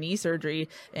third knee surgery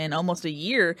in almost a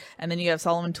year. And then you have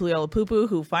Solomon Tuliolapupu,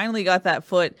 who finally got that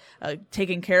foot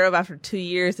taken care of after 2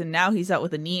 years, and now he's out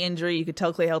with a knee injury. You could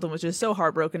tell Clay Helton was just so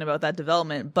heartbroken about that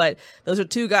development. But those are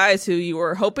two guys who you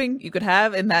were hoping you could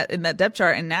have in that depth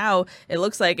chart, and now it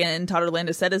looks like, and Todd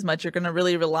Orlando said as much, you're going to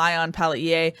really rely on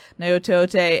Palaie,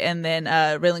 Nayotote, and then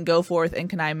Raylan Goforth and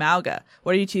Kanai Mauga.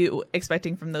 What are you two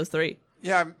expecting from those three?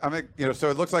 Yeah, I mean, so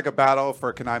it looks like a battle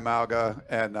for Kanai Mauga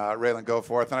and Raylan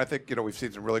Goforth, and I think we've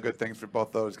seen some really good things for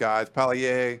both those guys.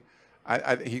 Palaie,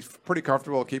 he's pretty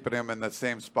comfortable keeping him in the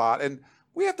same spot, and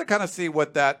we have to kind of see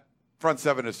what that front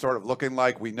seven is sort of looking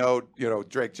like. We know,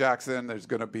 Drake Jackson, there's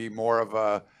going to be more of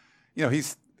a,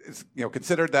 he's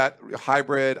considered that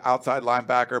hybrid outside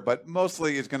linebacker, but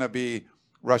mostly is going to be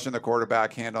rushing the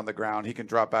quarterback, hand on the ground. He can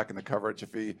drop back in the coverage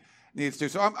if he needs to.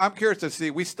 So I'm curious to see.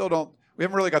 We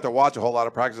haven't really got to watch a whole lot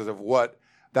of practices of what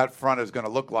that front is going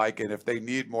to look like and if they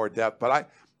need more depth. But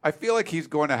I feel like he's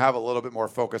going to have a little bit more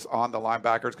focus on the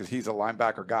linebackers because he's a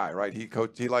linebacker guy, right?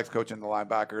 He likes coaching the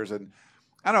linebackers. And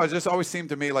I don't know, it just always seemed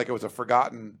to me like it was a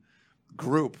forgotten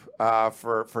group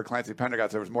for Clancy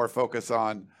Pendergast. There was more focus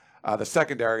on the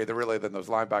secondary than those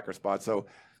linebacker spots. So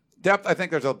depth, I think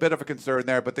there's a bit of a concern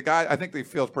there, but the guy, I think he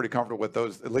feels pretty comfortable with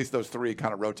at least those three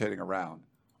kind of rotating around.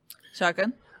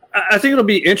 Shotgun? I think it'll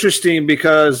be interesting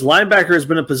because linebacker has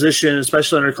been a position,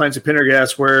 especially under Clancy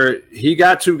Pendergast, where he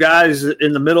got two guys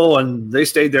in the middle and they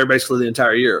stayed there basically the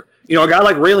entire year. A guy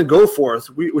like Raylan Goforth,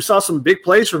 we saw some big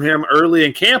plays from him early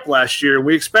in camp last year.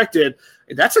 We expected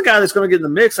that's a guy that's going to get in the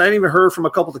mix. I even heard from a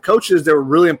couple of the coaches that were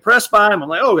really impressed by him. I'm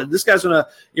like, oh, this guy's going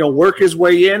to work his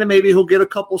way in and maybe he'll get a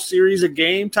couple series a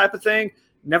game type of thing.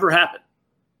 Never happened.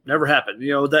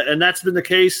 And that's been the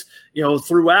case,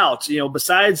 throughout.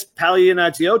 Besides Palaie and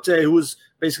Nayotote, who was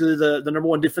basically the number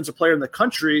one defensive player in the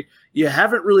country, you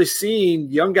haven't really seen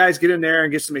young guys get in there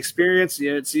and get some experience.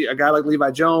 You see a guy like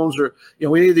Levi Jones or,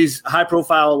 any of these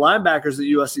high-profile linebackers that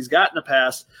USC's got in the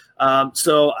past.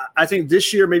 So I think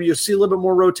this year maybe you'll see a little bit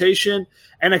more rotation.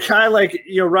 And a guy like,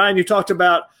 Ryan, you talked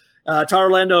about Todd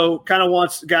Orlando kind of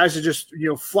wants guys to just,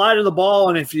 fly to the ball.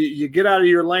 And if you get out of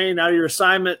your lane, out of your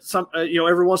assignment,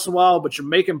 every once in a while, but you're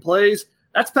making plays,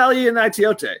 that's Palaie and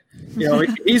Nayotote.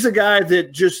 He's a guy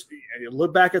that just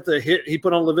look back at the hit he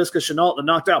put on Laviska Shenault and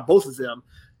knocked out both of them.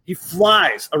 He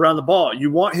flies around the ball. You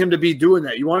want him to be doing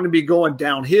that. You want him to be going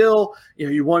downhill.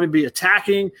 You want him to be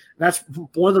attacking. And that's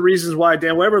one of the reasons why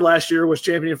Dan Weber last year was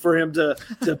championing for him to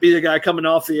be the guy coming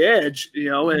off the edge,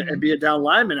 and be a down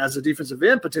lineman as a defensive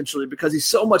end potentially, because he's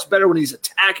so much better when he's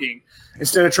attacking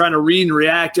instead of trying to read and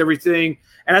react to everything.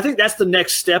 And I think that's the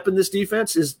next step in this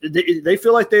defense is they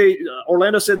feel like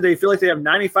Orlando said they feel like they have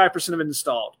 95% of it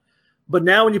installed. But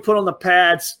now when you put on the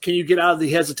pads, can you get out of the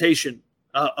hesitation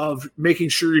of making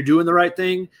sure you're doing the right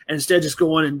thing and instead just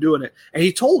going and doing it? And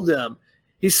he told them,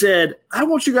 he said, I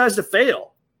want you guys to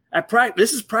fail at practice.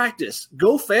 This is practice.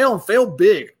 Go fail and fail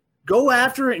big. Go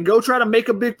after it and go try to make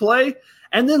a big play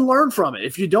and then learn from it.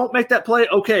 If you don't make that play,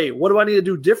 okay, what do I need to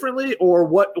do differently, or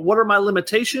what are my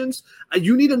limitations?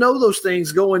 You need to know those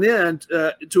things going in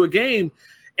to a game.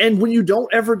 And when you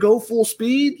don't ever go full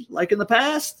speed like in the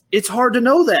past, it's hard to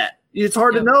know that. It's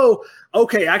hard to know,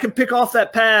 okay, I can pick off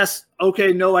that pass.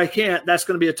 Okay, no, I can't. That's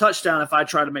going to be a touchdown if I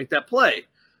try to make that play.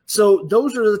 So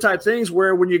those are the type of things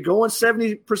where when you're going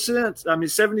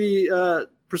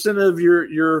 70% of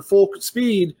your full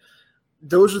speed,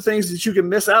 those are things that you can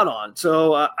miss out on.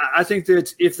 So I think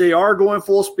that if they are going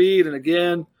full speed, and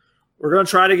again, we're going to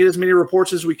try to get as many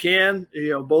reports as we can,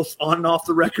 both on and off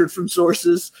the record from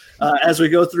sources as we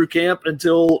go through camp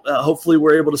until hopefully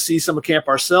we're able to see some of camp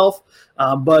ourselves.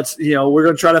 But we're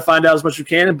going to try to find out as much as we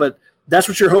can. But that's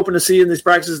what you're hoping to see in these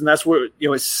practices, and that's what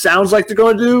it sounds like they're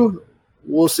going to do.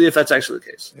 We'll see if that's actually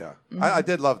the case. Yeah, I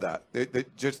did love that. They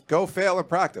just go fail in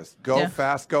practice. Go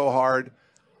fast, go hard.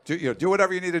 Do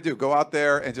whatever you need to do. Go out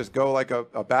there and just go like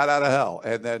a bat out of hell.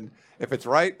 And then if it's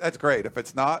right, that's great. If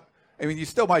it's not, you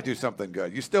still might do something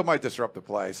good. You still might disrupt the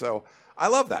play. So I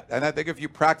love that. And I think if you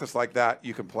practice like that,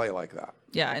 you can play like that.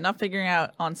 Yeah, and not figuring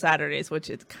out on Saturdays,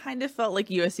 which it kind of felt like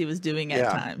USC was doing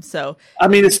at times. So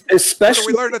it's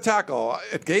especially we learned to tackle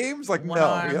at games like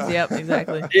Yep,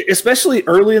 exactly. Especially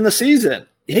early in the season.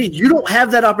 hey, you don't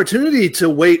have that opportunity to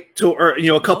wait till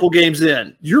a couple games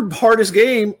in. Your hardest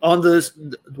game on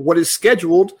what is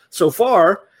scheduled so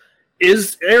far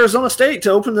is Arizona State to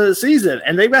open the season,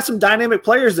 and they've got some dynamic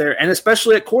players there, and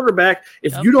especially at quarterback.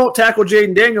 If you don't tackle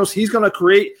Jaden Daniels, he's going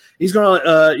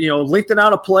to lengthen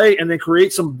out a play and then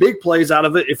create some big plays out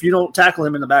of it if you don't tackle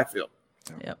him in the backfield.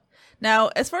 Yep. Now,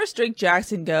 as far as Drake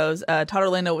Jackson goes, Todd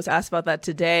Orlando was asked about that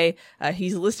today.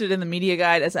 He's listed in the media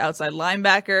guide as an outside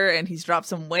linebacker, and he's dropped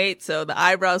some weight, so the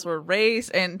eyebrows were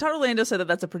raised. And Todd Orlando said that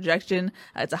that's a projection.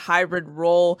 It's a hybrid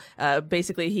role.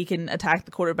 Basically, he can attack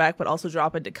the quarterback, but also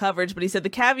drop into coverage. But he said the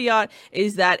caveat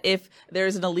is that if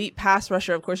there's an elite pass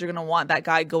rusher, of course, you're going to want that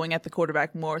guy going at the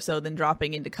quarterback more so than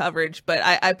dropping into coverage. But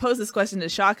I posed this question to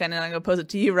Shotgun, and I'm going to pose it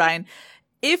to you, Ryan.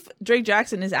 If Drake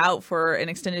Jackson is out for an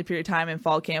extended period of time in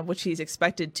fall camp, which he's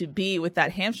expected to be with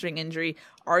that hamstring injury,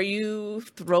 are you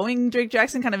throwing Drake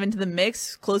Jackson kind of into the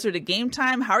mix closer to game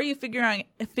time? How are you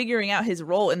figuring out his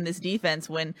role in this defense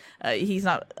when he's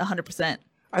not 100%?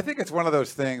 I think it's one of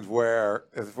those things where,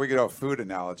 if we get a food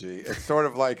analogy, it's sort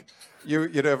of like you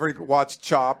ever watch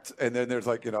Chopped, and then there's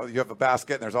like, you have a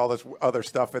basket and there's all this other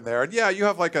stuff in there. And yeah, you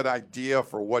have like an idea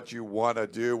for what you want to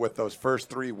do with those first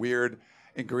three weird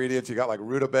ingredients. You got like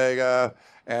rutabaga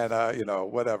and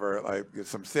whatever, like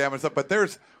some salmon stuff, but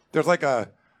there's like a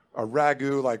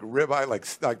ragu, like ribeye,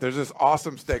 like there's this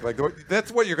awesome steak, like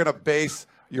that's what you're going to base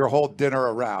your whole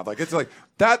dinner around. Like it's like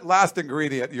that last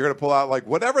ingredient you're going to pull out, like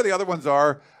whatever the other ones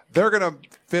are, they're going to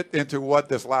fit into what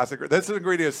this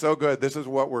ingredient is so good, this is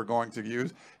what we're going to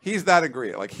use. He's that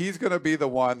ingredient. Like he's going to be the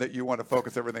one that you want to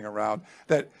focus everything around,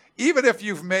 that even if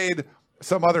you've made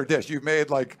some other dish, you've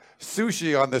made like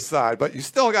sushi on this side, but you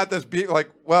still got this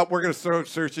we're going to serve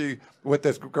sushi with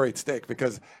this great steak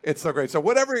because it's so great. So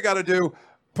whatever you got to do,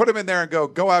 put him in there and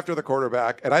go after the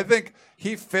quarterback. And I think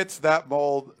he fits that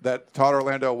mold that Todd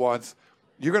Orlando wants.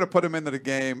 You're going to put him into the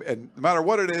game, and no matter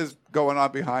what it is going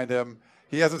on behind him,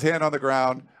 he has his hand on the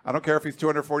ground. I don't care if he's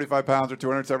 245 pounds or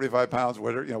 275 pounds,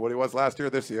 what he was last year,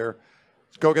 this year.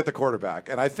 Go get the quarterback.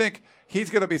 And I think he's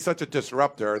going to be such a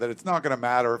disruptor that it's not going to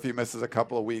matter if he misses a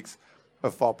couple of weeks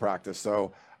of fall practice.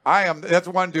 So that's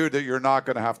one dude that you're not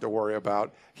going to have to worry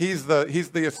about. He's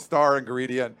the star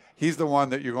ingredient. He's the one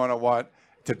that you're going to want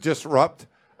to disrupt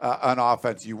an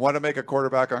offense. You want to make a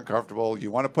quarterback uncomfortable.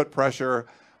 You want to put pressure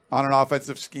on an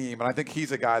offensive scheme. And I think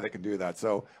he's a guy that can do that.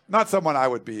 So not someone I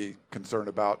would be concerned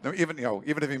about, even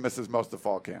if he misses most of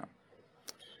fall camp.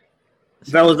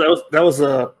 That was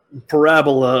a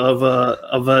parabola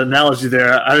of an analogy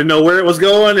there. I didn't know where it was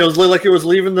going. It was like it was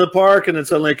leaving the park, and then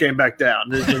suddenly it came back down.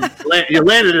 You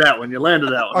landed that one.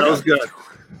 That was good.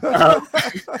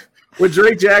 With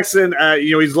Drake Jackson,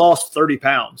 he's lost 30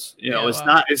 pounds.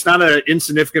 It's not an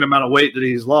insignificant amount of weight that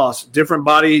he's lost. Different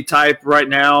body type right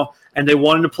now, and they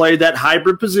wanted to play that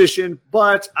hybrid position.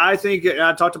 But I think, and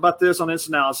I talked about this on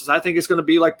Instant Analysis, I think it's going to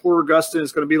be like Porter Gustin.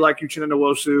 It's going to be like Uchenna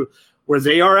Nwosu, where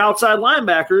they are outside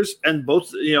linebackers, and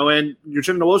both, and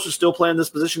Uchenna Nwosu is still playing this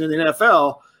position in the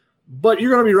NFL, but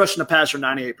you're going to be rushing the passer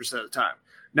 98% of the time.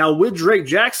 Now, with Drake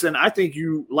Jackson, I think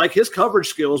you like his coverage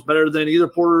skills better than either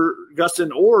Porter Gustin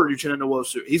or Uchenna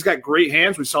Nwosu. He's got great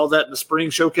hands. We saw that in the spring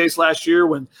showcase last year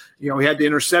when, he had the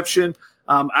interception.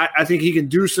 I think he can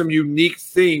do some unique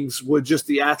things with just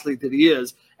the athlete that he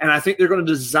is. And I think they're going to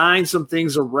design some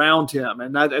things around him.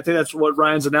 And I think that's what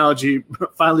Ryan's analogy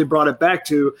finally brought it back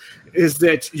to, is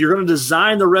that you're going to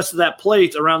design the rest of that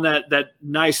plate around that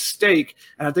nice steak.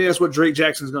 And I think that's what Drake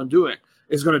Jackson is going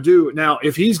to do. Now,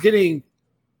 if he's getting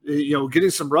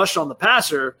some rush on the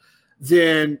passer,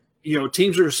 then,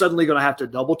 teams are suddenly going to have to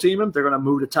double team him. They're going to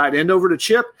move the tight end over to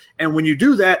Chip. And when you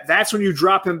do that, that's when you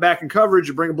drop him back in coverage.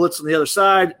 You bring a blitz on the other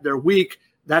side. They're weak.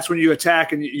 That's when you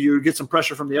attack and you get some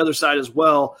pressure from the other side as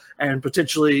well, and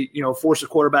potentially, force a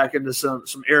quarterback into some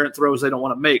errant throws they don't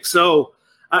want to make. So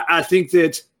I think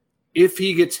that if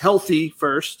he gets healthy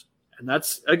first, and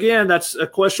that's a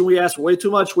question we ask way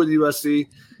too much with USC.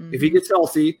 Mm-hmm. If he gets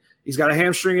healthy, he's got a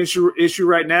hamstring issue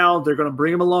right now. They're going to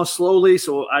bring him along slowly,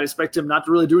 so I expect him not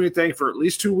to really do anything for at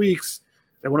least 2 weeks.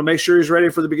 They want to make sure he's ready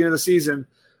for the beginning of the season.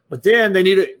 But then they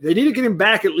need to get him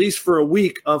back at least for a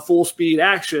week of full speed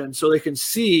action so they can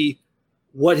see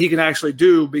what he can actually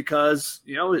do, because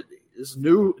it's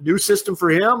new system for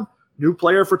him, new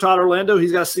player for Todd Orlando.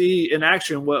 He's got to see in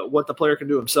action what the player can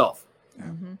do himself.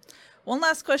 Mm-hmm. One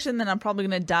last question, then I'm probably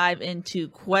going to dive into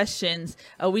questions.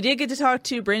 We did get to talk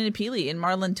to Brandon Peely and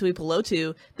Marlon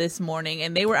Tuipulotu this morning,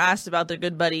 and they were asked about their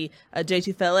good buddy, Jay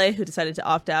Tufele, who decided to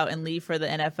opt out and leave for the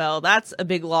NFL. That's a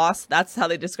big loss. That's how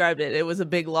they described it. It was a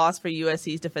big loss for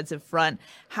USC's defensive front.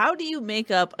 How do you make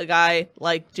up a guy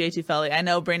like Jay Tufele? I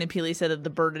know Brandon Peely said that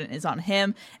the burden is on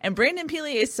him, and Brandon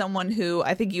Peely is someone who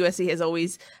I think USC has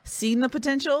always seen the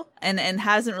potential and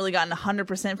hasn't really gotten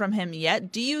 100% from him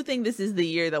yet. Do you think this is the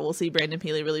year that we'll see Brandon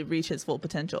Peely really reach his full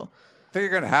potential? I think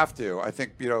you're going to have to. I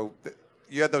think,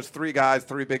 you had those three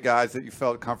big guys that you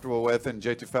felt comfortable with, and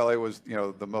Jay Tufele was,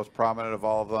 the most prominent of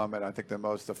all of them, and I think the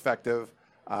most effective.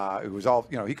 It was all,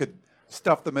 he could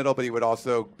stuff the middle, but he would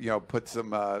also, put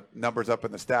some numbers up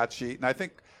in the stat sheet. And I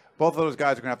think both of those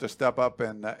guys are going to have to step up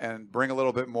and bring a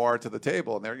little bit more to the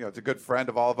table. And they're, it's a good friend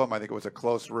of all of them. I think it was a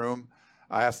close room.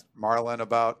 I asked Marlon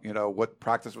about, what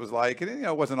practice was like, and,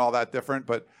 it wasn't all that different,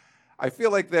 but I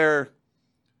feel like there's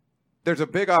a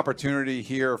big opportunity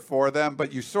here for them,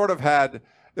 but you sort of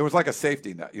there was like a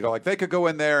safety net, like they could go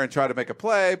in there and try to make a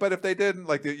play, but if they didn't,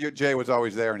 like Jay was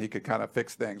always there and he could kind of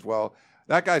fix things. Well,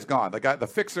 that guy's gone. The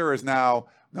fixer is now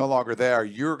no longer there.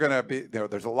 You're going to be,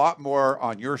 there's a lot more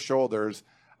on your shoulders.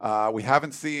 We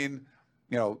haven't seen,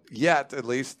 yet at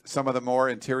least some of the more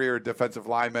interior defensive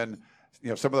linemen,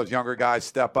 some of those younger guys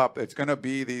step up. It's going to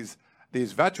be these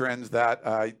veterans that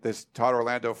this Todd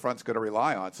Orlando front's going to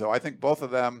rely on. So I think both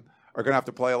of them are going to have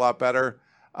to play a lot better.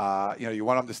 You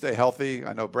want them to stay healthy.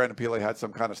 I know Brandon Peely had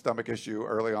some kind of stomach issue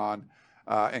early on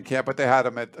in camp, but they had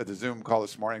him at the Zoom call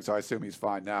this morning, so I assume he's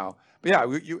fine now. But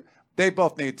yeah, they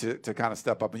both need to kind of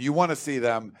step up, and you want to see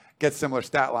them get similar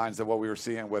stat lines to what we were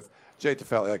seeing with Jay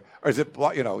Tufele. Or is it,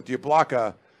 do you block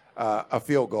a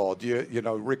field goal? Do you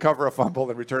recover a fumble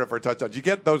and return it for a touchdown? Do you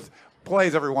get those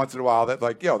plays every once in a while that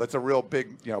that's a real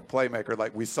big playmaker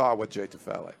like we saw with Jay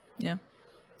Tufele? Yeah.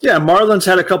 Yeah, Marlon's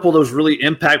had a couple of those really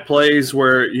impact plays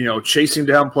where, chasing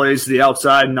down plays to the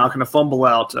outside and knocking a fumble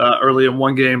out early in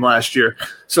one game last year.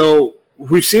 So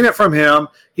we've seen it from him.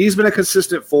 He's been a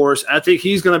consistent force. I think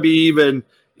he's going to be even,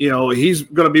 he's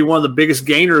going to be one of the biggest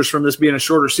gainers from this being a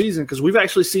shorter season, because we've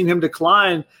actually seen him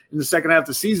decline in the second half of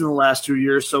the season the last 2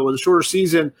 years. So with a shorter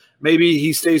season, maybe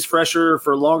he stays fresher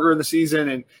for longer in the season.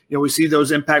 And, we see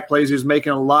those impact plays he was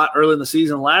making a lot early in the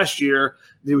season last year.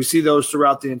 We see those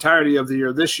throughout the entirety of the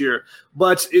year this year.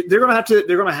 But they're going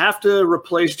to have to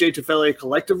replace Jay Tufele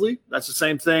collectively. That's the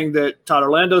same thing that Todd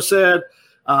Orlando said.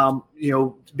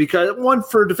 Because one,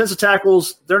 for defensive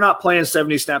tackles, they're not playing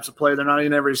 70 snaps a play. They're not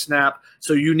in every snap.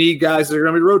 So you need guys that are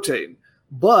going to be rotating.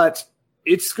 But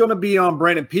it's going to be on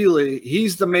Brandon Peely.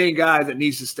 He's the main guy that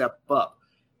needs to step up.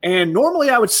 And normally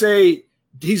I would say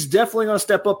he's definitely going to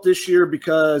step up this year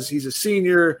because he's a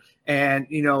senior and,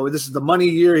 this is the money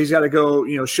year. He's got to go,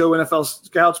 show NFL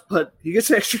scouts, but he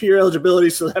gets extra year eligibility.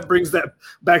 So that brings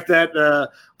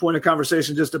that point of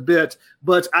conversation just a bit.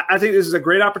 But I think this is a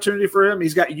great opportunity for him.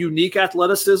 He's got unique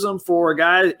athleticism for a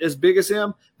guy as big as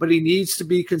him, but he needs to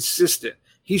be consistent.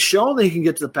 He's shown that he can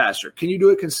get to the passer. Can you do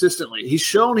it consistently? He's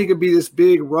shown he can be this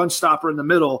big run stopper in the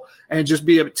middle and just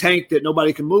be a tank that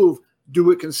nobody can move.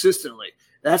 Do it consistently.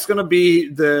 That's going to be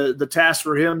the task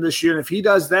for him this year. And if he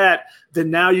does that,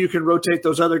 then now you can rotate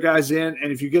those other guys in.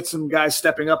 And if you get some guys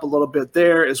stepping up a little bit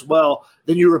there as well,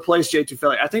 then you replace Jay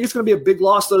Tufele. I think it's going to be a big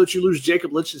loss, though, that you lose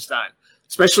Jacob Lichtenstein,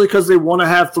 especially because they want to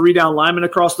have 3 down linemen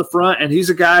across the front. And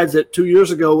he's a guy that 2 years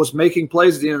ago was making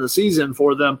plays at the end of the season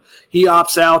for them. He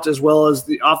opts out, as well as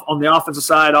on the offensive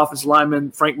side, offensive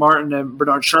linemen Frank Martin and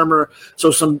Bernard Shermer. So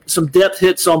some depth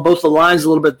hits on both the lines a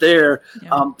little bit there.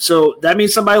 Yeah. So that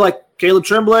means somebody like Caleb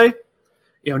Tremblay,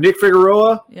 Nick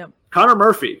Figueroa, Connor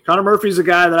Murphy. Connor Murphy's a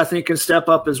guy that I think can step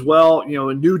up as well.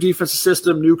 A new defensive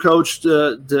system, new coach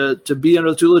to be under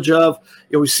the tutelage of.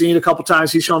 We've seen a couple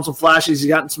times he's shown some flashes. He's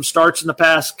gotten some starts in the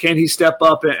past. Can he step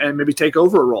up and maybe take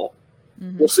over a role?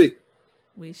 Mm-hmm. We'll see.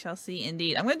 We shall see,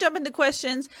 indeed. I'm going to jump into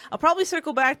questions. I'll probably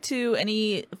circle back to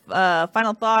any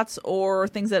final thoughts or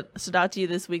things that stood out to you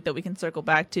this week that we can circle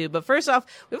back to. But first off,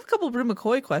 we have a couple of Brew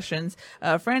McCoy questions.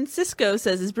 Francisco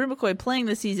says, is Brew McCoy playing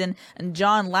this season? And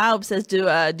John Laub says, do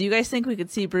you guys think we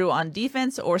could see Brew on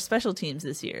defense or special teams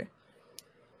this year?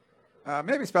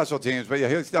 Maybe special teams, but yeah,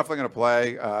 he's definitely going to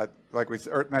play. Like we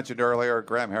mentioned earlier,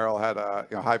 Graham Harrell had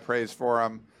high praise for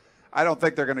him. I don't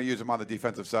think they're going to use him on the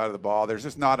defensive side of the ball. There's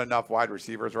just not enough wide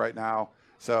receivers right now.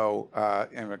 So,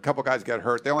 and a couple guys get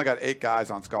hurt. They only got 8 guys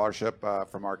on scholarship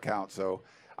from our count. So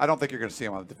I don't think you're going to see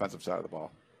him on the defensive side of the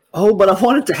ball. Oh, but I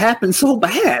want it to happen so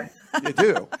bad. You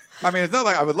do. I mean, it's not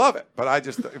like I would love it, but I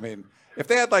mean, if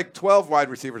they had like 12 wide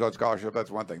receivers on scholarship, that's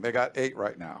one thing. They got 8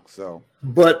 right now. So,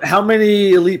 but how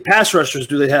many elite pass rushers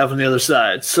do they have on the other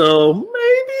side? So maybe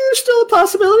there's still a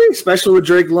possibility, especially with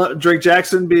Drake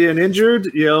Jackson being injured.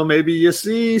 Maybe you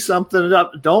see something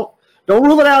up. Don't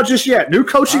rule it out just yet. New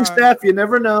coaching staff, you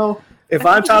never know. If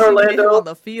I'm Todd Orlando on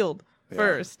the field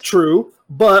first, true.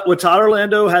 But with Todd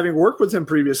Orlando having worked with him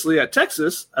previously at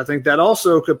Texas, I think that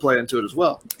also could play into it as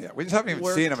well. Yeah, we just haven't even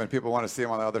seen him, and people want to see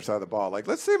him on the other side of the ball. Like,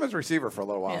 let's see him as a receiver for a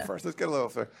little while first. Let's get a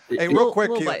little. Hey, real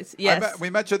quick, yes. we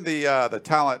mentioned the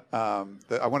talent. I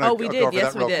want to go over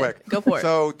that real quick. Go for it.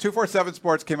 So, 247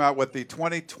 Sports came out with the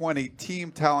 2020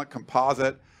 Team Talent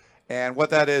Composite, and what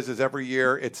that is every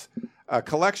year it's a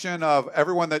collection of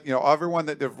everyone that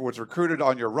was recruited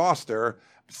on your roster.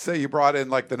 Say you brought in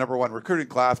like the number 1 recruiting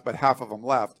class, but half of them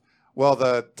left. Well,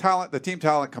 the Team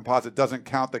Talent Composite doesn't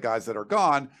count the guys that are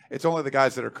gone. It's only the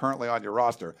guys that are currently on your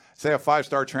roster. Say a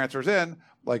 5-star transfers in,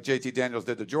 like JT Daniels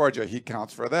did to Georgia. He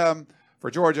counts for them. For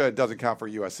Georgia, it doesn't count for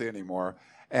USC anymore.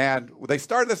 And they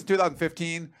started this in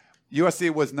 2015.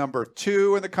 USC was number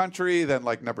 2 in the country, then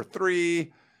like number 3.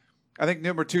 I think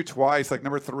number 2 twice, like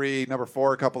number 3, number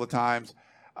 4 a couple of times.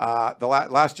 The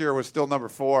last year was still number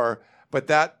 4. But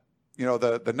that,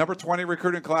 the number 20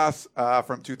 recruiting class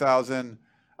from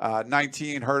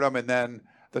 2019 hurt them, and then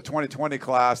the 2020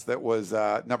 class that was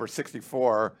number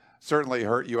 64 certainly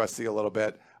hurt USC a little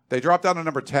bit. They dropped down to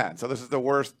number 10, so this is the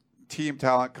worst team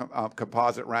talent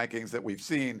composite rankings that we've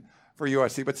seen for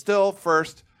USC, but still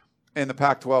first in the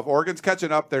Pac-12. Oregon's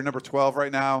catching up. They're number 12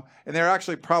 right now, and they're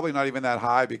actually probably not even that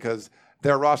high because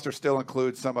their roster still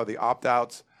includes some of the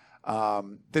opt-outs.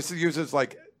 This uses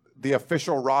like the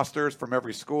official rosters from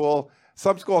every school.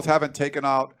 Some schools haven't taken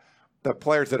out the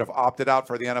players that have opted out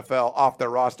for the NFL off their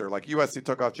roster. Like USC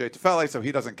took off Jay Tufele, so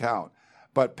he doesn't count.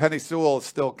 But Penny Sewell is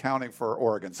still counting for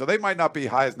Oregon. So they might not be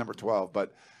high as number 12.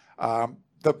 But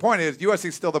the point is USC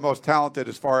is still the most talented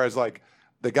as far as like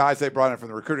the guys they brought in from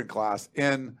the recruiting class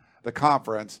in the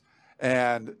conference.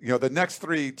 And, the next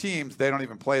 3 teams, they don't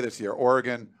even play this year.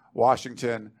 Oregon,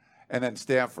 Washington, and then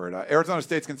Stanford. Arizona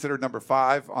State's considered number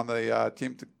 5 on the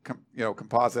team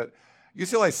composite.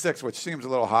 UCLA 6, which seems a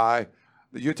little high.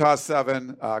 The Utah's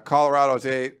 7, Colorado's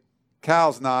 8,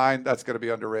 Cal's 9. That's going to be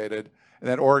underrated. And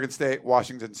then Oregon State,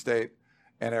 Washington State,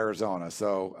 and Arizona.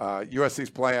 So USC's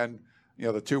playing,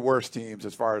 the 2 worst teams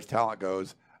as far as talent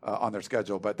goes on their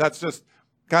schedule. But that's just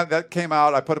that came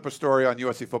out. I put up a story on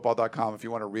USCfootball.com if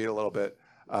you want to read a little bit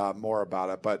more about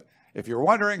it. But if you're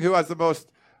wondering who has the most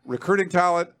recruiting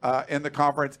talent in the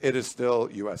conference, it is still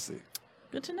USC.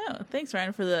 Good to know. Thanks,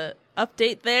 Ryan, for the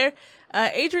update there.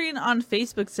 Adrian on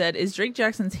Facebook said, is Drake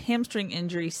Jackson's hamstring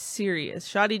injury serious?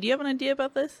 Shadi, do you have an idea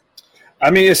about this?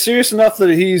 I mean, it's serious enough that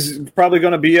he's probably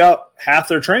going to be out half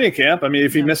their training camp. I mean,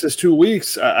 if he misses 2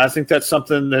 weeks, I think that's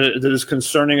something that is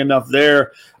concerning enough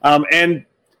there. And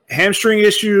hamstring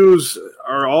issues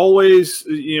are always,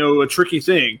 a tricky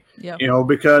thing,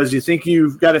 because you think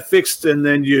you've got it fixed and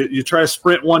then you try to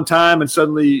sprint one time and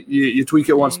suddenly you tweak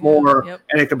it once more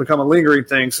and it can become a lingering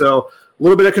thing. So a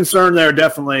little bit of concern there,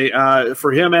 definitely,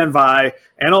 for him and Vi.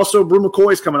 And also Brew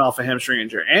McCoy's coming off a hamstring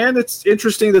injury. And it's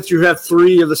interesting that you have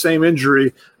 3 of the same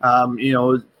injury.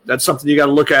 That's something you got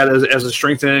to look at as a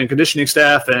strength and conditioning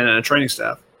staff and a training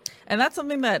staff. And that's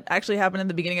something that actually happened in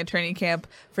the beginning of training camp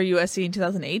for USC in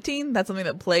 2018. That's something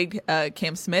that plagued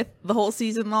Cam Smith the whole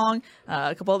season long,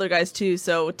 a couple other guys too.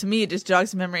 So to me, it just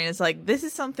jogs memory. And it's like, this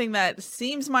is something that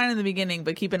seems minor in the beginning,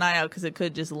 but keep an eye out because it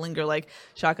could just linger, like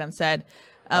Shotgun said.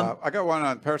 I got one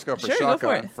on Periscope for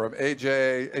Shotgun from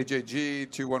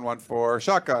AJG2114.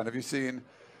 Shotgun, have you seen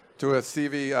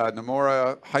Tuasivi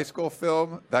Nomura high school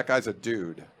film? That guy's a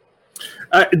dude.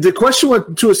 The question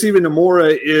with Tuasivi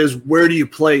Nomura is, where do you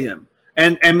play him?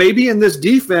 And maybe in this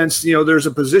defense, there's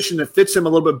a position that fits him a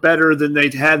little bit better than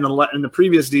they'd had in the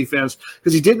previous defense,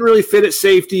 because he didn't really fit at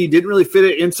safety, didn't really fit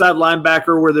at inside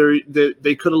linebacker where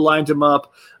they could have lined him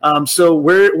up. So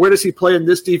where does he play in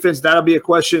this defense? That'll be a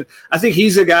question. I think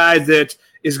he's a guy that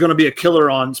is going to be a killer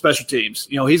on special teams.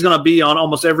 He's going to be on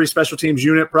almost every special teams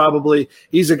unit probably.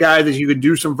 He's a guy that you could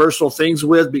do some versatile things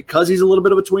with because he's a little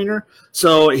bit of a tweener.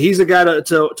 So he's a guy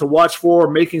to watch for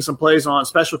making some plays on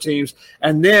special teams.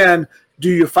 And then do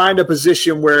you find a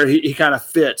position where he kind of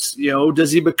fits?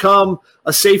 Does he become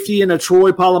a safety in a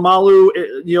Troy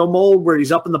Polamalu, mold where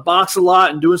he's up in the box a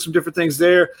lot and doing some different things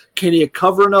there? Can he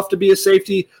cover enough to be a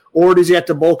safety, or does he have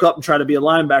to bulk up and try to be a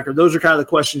linebacker? Those are kind of the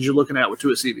questions you're looking at with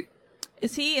Tuasivi.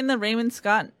 Is he in the Raymond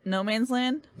Scott no man's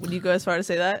land? Would you go as far to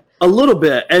say that? A little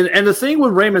bit. And the thing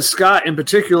with Raymond Scott in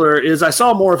particular is I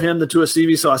saw more of him than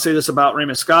Tuasivi, so I say this about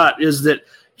Raymond Scott, is that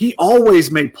he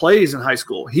always made plays in high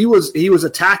school. He was a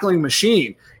tackling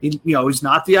machine. He's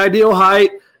not the ideal height,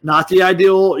 not the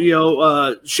ideal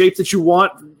shape that you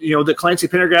want, that Clancy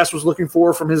Pendergast was looking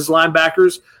for from his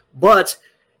linebackers, but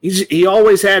he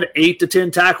always had 8 to 10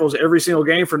 tackles every single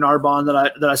game for Narbonne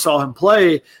that I saw him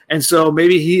play. And so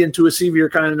maybe he and Tuasivi are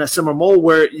kind of in a similar mold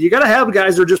where you got to have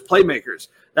guys that are just playmakers.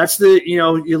 That's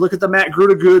you look at the Matt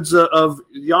Grudegoods of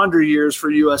yonder years for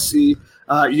USC.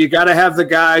 You got to have the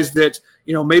guys that,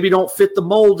 maybe don't fit the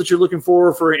mold that you're looking for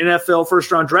an NFL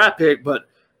first-round draft pick, but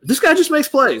this guy just makes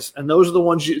plays, and those are the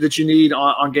ones that you need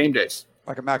on game days.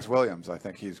 Like a Max Williams, I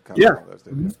think he's kind of one of those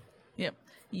dudes. Mm-hmm. Yep.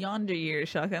 Yonder year,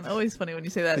 Shotgun. Always funny when you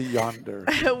say that. The yonder.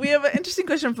 We have an interesting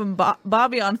question from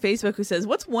Bobby on Facebook who says,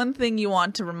 what's one thing you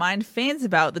want to remind fans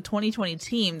about the 2020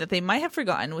 team that they might have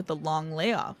forgotten with the long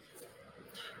layoff?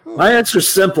 My answer's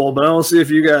simple, but I don't see if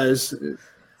you guys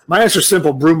 – my answer's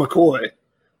simple, Brew McCoy.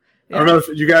 Yeah. I don't know if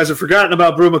you guys have forgotten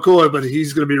about Brew McCoy, but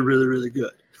he's going to be really, really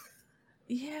good.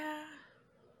 Yeah.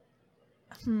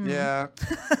 Yeah.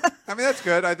 I mean, that's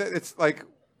good. It's like,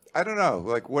 I don't know.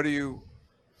 Like, what do you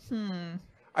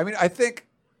I mean, I think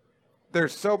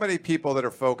there's so many people that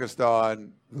are focused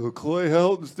on Clay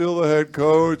Helton's still the head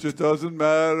coach. It doesn't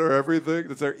matter. Everything.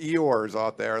 There's their Eures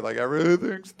out there. Like,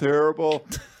 everything's terrible.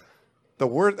 The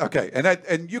word, okay.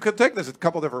 And you can take this a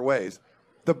couple different ways.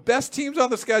 The best teams on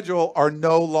the schedule are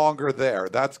no longer there.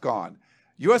 That's gone.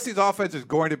 USC's offense is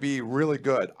going to be really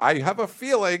good. I have a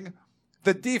feeling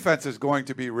the defense is going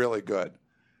to be really good.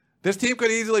 This team could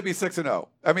easily be 6-0.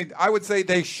 I mean, I would say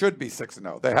they should be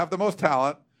 6-0. They have the most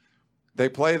talent. They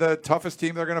play the toughest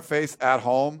team they're going to face at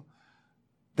home.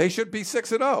 They should be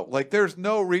 6-0. Like, there's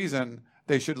no reason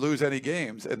they should lose any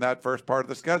games in that first part of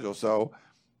the schedule. So,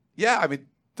 yeah, I mean,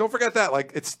 don't forget that.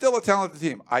 Like, it's still a talented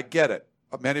team. I get it.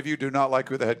 Many of you do not like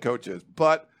who the head coach is,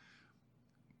 but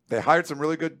they hired some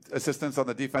really good assistants on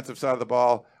the defensive side of the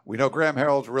ball. We know Graham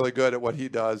Harrell's really good at what he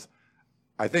does.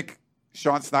 I think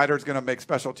Sean Snyder's going to make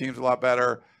special teams a lot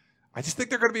better. I just think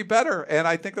they're going to be better, and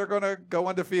I think they're going to go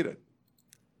undefeated.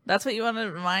 That's what you want to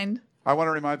remind? I want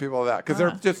to remind people of that because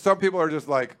they're just some people are just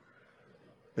like,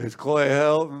 "It's Clay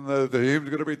Helton, the team's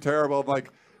going to be terrible." I'm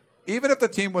like, even if the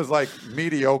team was like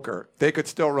mediocre, they could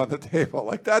still run the table.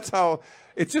 Like, that's how.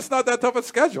 It's just not that tough a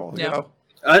schedule, you know.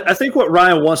 I think what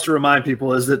Ryan wants to remind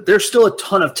people is that there's still a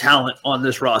ton of talent on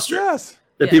this roster. Yes.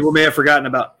 That people may have forgotten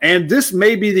about. And this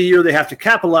may be the year they have to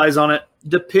capitalize on it,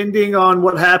 depending on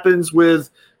what happens with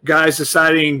guys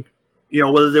deciding,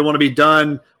 whether they want to be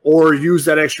done or use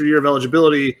that extra year of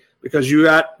eligibility, because you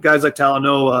got guys like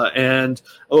Talanoa and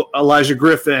Elijah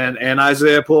Griffin and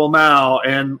Isaiah Puomau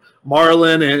and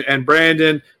Marlon and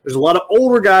Brandon. There's a lot of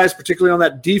older guys, particularly on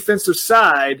that defensive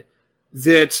side,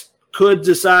 that could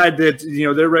decide that,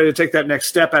 they're ready to take that next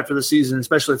step after the season,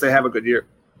 especially if they have a good year.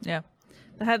 Yeah.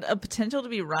 It had a potential to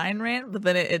be Ryan rant, but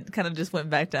then it kind of just went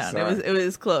back down. Sorry. It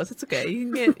was close. It's okay.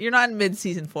 You're not in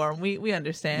mid-season form. We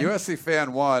understand. USC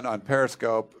Fan 1 on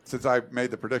Periscope, since I made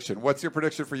the prediction. What's your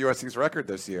prediction for USC's record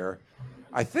this year?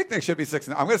 I think they should be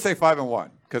 6-0. I'm going to say 5-1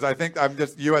 because I think I'm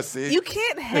just USC. You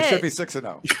can't hedge. They should be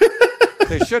 6-0.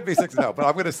 They should be 6-0, but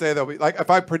I'm going to say they'll be like, if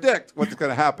I predict what's going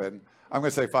to happen, I'm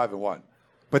going to say 5-1.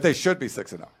 But they should be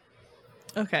 6-0.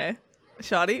 Okay.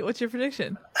 Shoddy, what's your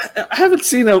prediction? I haven't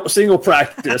seen a single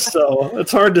practice, so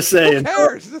it's hard to say. Who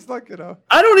cares? Just like,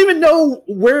 I don't even know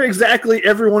where exactly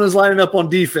everyone is lining up on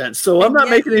defense, so I'm not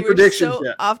making any predictions so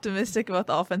yet. Optimistic about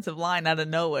the offensive line out of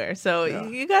nowhere, so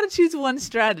you got to choose one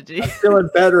strategy. I'm feeling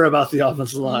better about the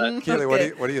offensive line. Keely,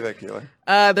 Okay. what do you think, Keely?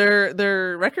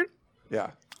 Their record?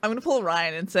 Yeah. I'm going to pull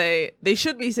Ryan and say they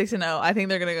should be 6-0. I think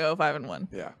they're going to go 5-1.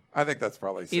 Yeah. I think that's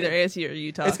probably safe. Either ASU or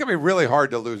Utah. It's going to be really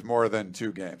hard to lose more than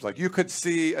 2 games. Like, you could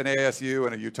see an ASU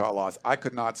and a Utah loss. I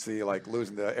could not see, like,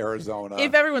 losing to Arizona.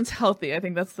 If everyone's healthy, I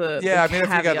think that's the Yeah, the I mean,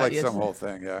 if you got, like, caveat, some whole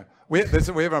thing, yeah. We have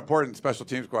an important special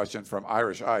teams question from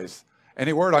Irish Ice.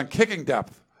 Any word on kicking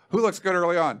depth? Who looks good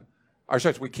early on? Irish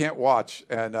Ice, we can't watch,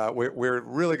 and we're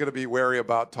really going to be wary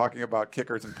about talking about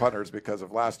kickers and punters because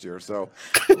of last year. So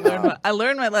I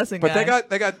learned my lesson, but guys.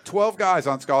 they got 12 guys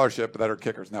on scholarship that are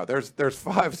kickers now. There's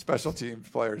 5 special teams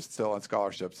players still on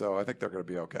scholarship, so I think they're going to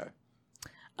be okay.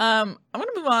 I'm going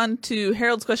to move on to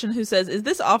Harold's question, who says, "Is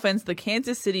this offense the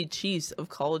Kansas City Chiefs of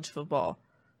college football?"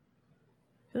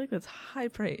 I feel like that's high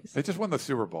praise. They just won the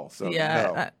Super Bowl, so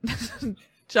yeah. no.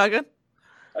 Shotgun?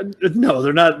 No,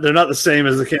 they're not the same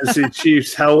as the Kansas City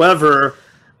Chiefs. However,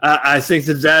 I think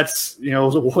that's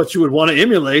what you would want to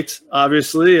emulate,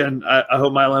 obviously, and I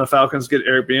hope my Atlanta Falcons get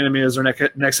Eric Bieniemy as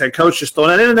their next head coach. Just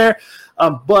throwing that in there,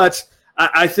 but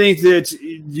I think that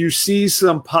you see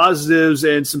some positives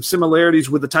and some similarities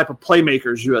with the type of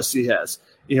playmakers USC has.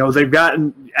 They've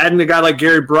adding a guy like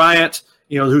Gary Bryant,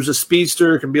 who's a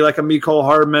speedster, can be like a Mecole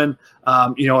Hardman.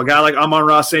 A guy like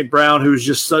Amon-Ra St. Brown, who's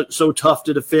just so tough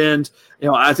to defend.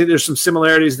 I think there's some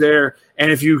similarities there.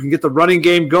 And if you can get the running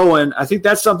game going, I think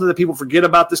that's something that people forget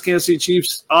about this Kansas City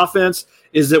Chiefs offense,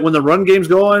 is that when the run game's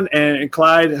going and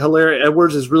Clyde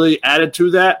Hilaire-Edwards is really added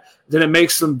to that, then it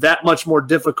makes them that much more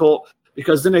difficult,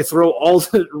 because then they throw all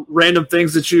the random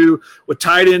things at you with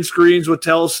tight end screens with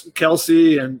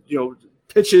Kelsey and,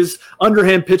 pitches,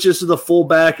 underhand pitches to the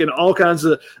fullback and all kinds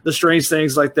of the strange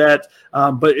things like that.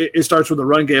 But it starts with the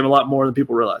run game a lot more than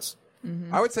people realize.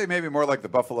 I would say maybe more like the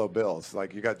Buffalo Bills.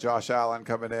 Like, you got Josh Allen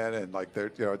coming in, and like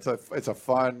it's a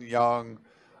fun young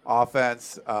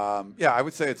offense. I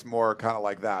would say it's more kind of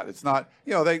like that. It's not,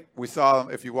 we saw,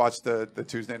 if you watched the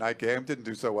Tuesday night game, didn't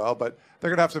do so well, but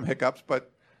they're going to have some hiccups, but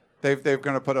they're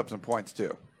going to put up some points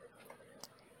too.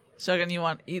 Shogun, you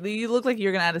look like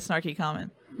you're going to add a snarky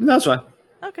comment. No, that's fine.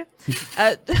 Okay.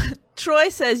 Troy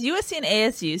says USC and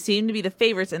ASU seem to be the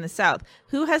favorites in the South.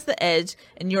 Who has the edge,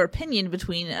 in your opinion,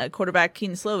 between quarterback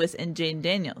Keaton Slovis and Jaden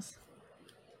Daniels?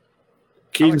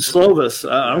 Keaton Slovis.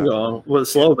 I'm going with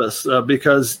Slovis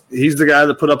because he's the guy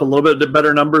that put up a little bit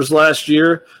better numbers last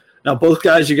year. Now, both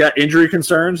guys, you got injury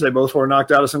concerns. They both were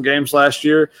knocked out of some games last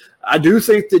year. I do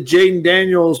think that Jaden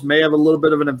Daniels may have a little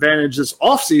bit of an advantage this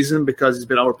offseason because he's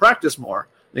been able to practice more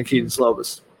than Keaton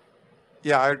Slovis.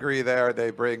 Yeah, I agree there.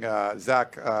 They bring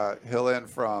Zach Hill in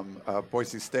from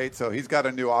Boise State, so he's got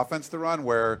a new offense to run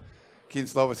where Keaton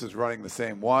Slovis is running the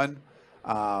same one.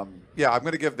 I'm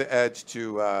going to give the edge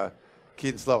to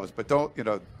Keaton Slovis, but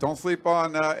don't sleep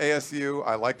on ASU.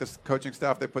 I like this coaching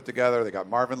staff they put together. They got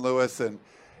Marvin Lewis and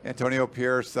Antonio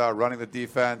Pierce running the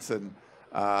defense, and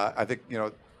I think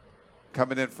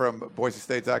coming in from Boise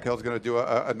State, Zach Hill's going to do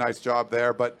a nice job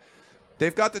there. But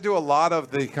they've got to do a lot of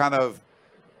the kind of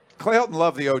Clay Helton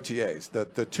loved the OTAs,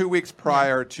 the 2 weeks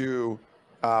prior to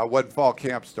when fall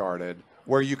camp started,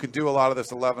 where you can do a lot of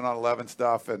this 11-on-11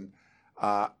 stuff. And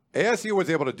ASU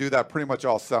was able to do that pretty much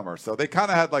all summer. So they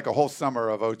kind of had like a whole summer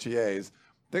of OTAs.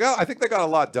 I think they got a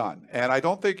lot done. And I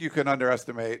don't think you can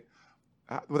underestimate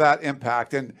that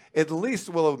impact. And at least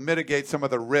will mitigate some of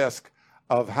the risk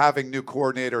of having new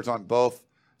coordinators on both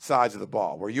sides of the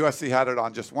ball, where USC had it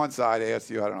on just one side,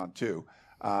 ASU had it on two.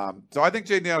 So I think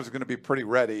Jaden Daniels is going to be pretty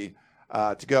ready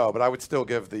to go, but I would still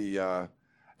give the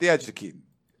edge to Keaton.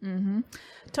 Mm-hmm.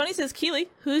 Tony says, Keely,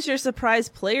 who's your surprise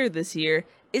player this year?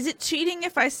 Is it cheating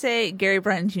if I say Gary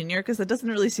Bryant Jr.? Because it doesn't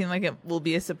really seem like it will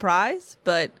be a surprise,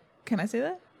 but can I say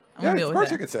that? Of course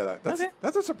you can say that.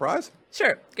 That's a surprise.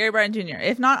 Sure, Gary Bryant Jr.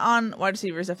 If not on wide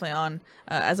receivers, definitely on,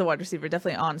 as a wide receiver,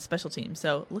 definitely on special teams.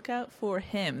 So look out for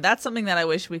him. That's something that I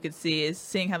wish we could see, is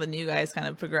seeing how the new guys kind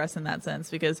of progress in that sense,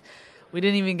 because we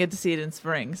didn't even get to see it in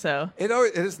spring. So it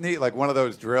is neat, like one of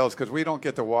those drills, because we don't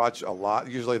get to watch a lot.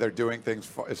 Usually they're doing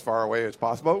things as far away as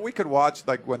possible. But we could watch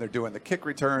like when they're doing the kick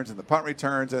returns and the punt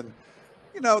returns, and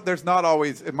there's not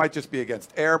always. It might just be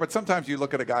against air, but sometimes you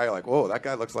look at a guy like, whoa, that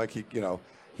guy looks like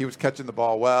he was catching the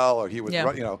ball well, or he was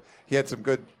he had some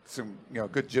good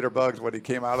jitterbugs when he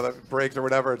came out of the breaks or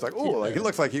whatever. It's like, he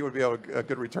looks like he would be a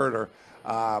good returner.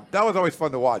 That was always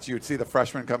fun to watch. You would see the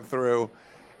freshmen come through,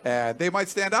 and they might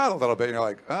stand out a little bit. And you're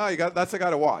like, that's a guy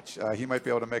to watch. He might be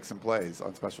able to make some plays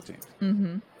on special teams.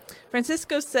 Mm-hmm.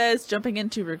 Francisco says, jumping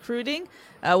into recruiting,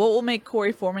 what will make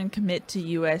Corey Foreman commit to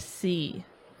USC?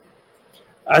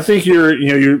 I think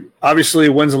you're obviously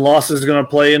wins and losses are going to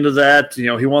play into that.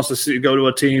 He wants to go to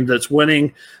a team that's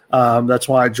winning. That's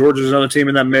why Georgia's another team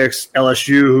in that mix.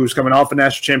 LSU, who's coming off a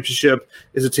national championship,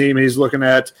 is a team he's looking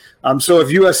at. So if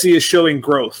USC is showing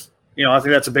growth, I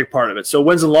think that's a big part of it. So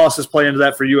wins and losses play into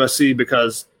that for USC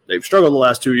because they've struggled the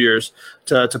last 2 years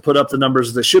to put up the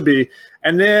numbers they should be.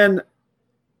 And then,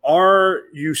 are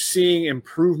you seeing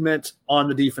improvement on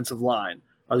the defensive line?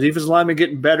 Are the defensive linemen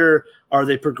getting better? Are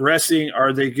they progressing?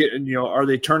 Are they are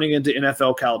they turning into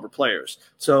NFL caliber players?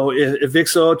 So if Vic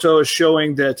Soto is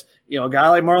showing that, a guy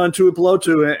like Marlon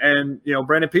Tuipulotu and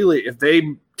Brandon Peely, if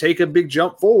they take a big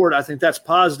jump forward, I think that's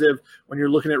positive when you're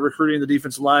looking at recruiting the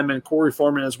defensive lineman, Corey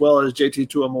Foreman, as well as JT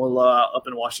Tuamula up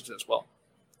in Washington as well.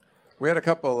 We had a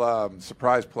couple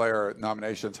surprise player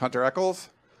nominations, Hunter Echols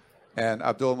and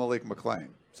Abdul Malik McClain.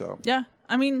 So yeah,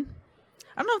 I mean,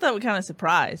 I don't know if that would kind of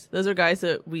surprise. Those are guys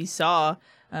that we saw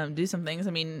do some things.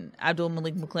 I mean, Abdul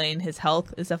Malik McClain, his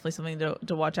health is definitely something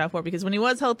to watch out for, because when he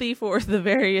was healthy for the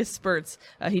various spurts,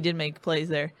 he did make plays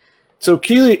there. So,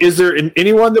 Keely, is there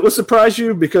anyone that would surprise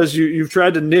you? Because you've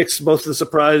tried to nix both the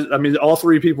surprise. I mean, all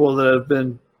three people that have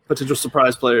been potential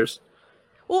surprise players.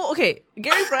 Well, okay,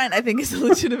 Gary Bryant, I think, is a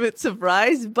legitimate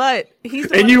surprise, but he's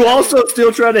the and one you also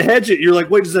still try to hedge it. You're like,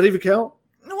 wait, does that even count?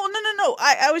 Well, no.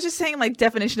 I was just saying, like,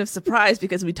 definition of surprise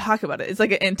because we talk about it. It's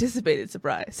like an anticipated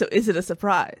surprise. So is it a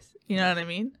surprise? You know what I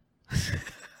mean?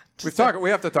 We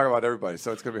have to talk about everybody,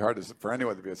 so it's going to be hard for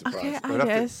anyone to be a surprise. Okay, But I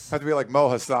guess. have to be like Mo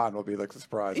Hassan will be like the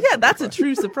surprise. Yeah, that's a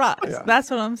true surprise. Yeah.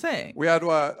 That's what I'm saying. We had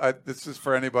this is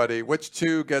for anybody. Which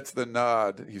two gets the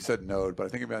nod? He said node, but I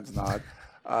think he meant nod.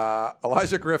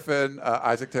 Elijah Griffin,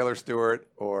 Isaac Taylor Stewart,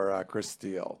 or Chris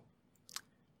Steele?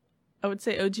 I would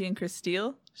say OG and Chris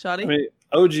Steele. Shoddy? I mean,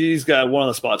 OG's got one of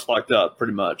the spots locked up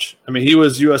pretty much. I mean, he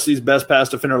was USC's best pass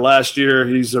defender last year.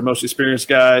 He's their most experienced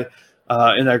guy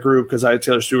in that group because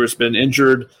Taylor Stewart's been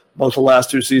injured both the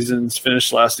last 2 seasons,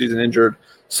 finished last season injured.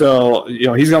 So,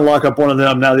 he's going to lock up one of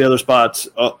them. Now the other spot's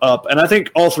up. And I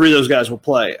think all three of those guys will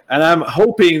play. And I'm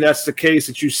hoping that's the case,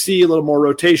 that you see a little more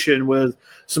rotation with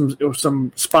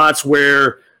some spots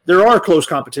where there are close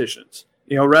competitions.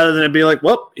 Rather than it being like,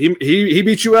 well, he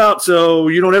beat you out, so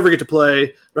you don't ever get to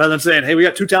play, rather than saying, hey, we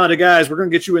got 2 talented guys, we're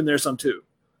going to get you in there some too.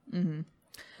 Mm-hmm.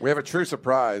 We have a true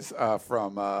surprise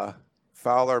from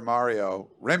Fowler Mario.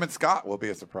 Raymond Scott will be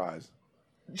a surprise.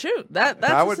 True.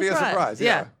 That would be a surprise.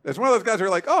 Yeah. It's one of those guys who are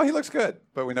like, oh, he looks good,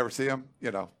 but we never see him,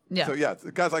 Yeah. So, yeah,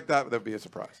 guys like that would be a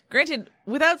surprise. Granted,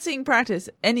 without seeing practice,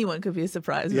 anyone could be a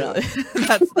surprise, really.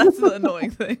 That's the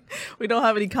annoying thing. We don't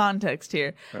have any context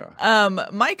here. Yeah.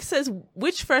 Mike says,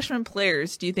 which freshman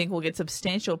players do you think will get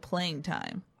substantial playing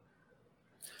time?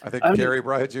 I think Gary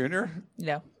Bryant Jr.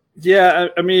 No. Yeah,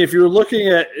 I mean, if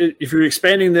you're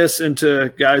expanding this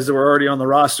into guys that were already on the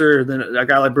roster, then a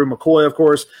guy like Brew McCoy, of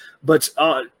course. But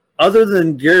other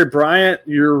than Gary Bryant,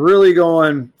 you're really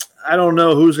going, I don't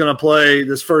know who's going to play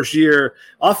this first year.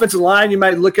 Offensive line, you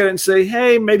might look at it and say,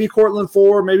 hey, maybe Cortland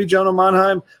Ford, maybe Jonah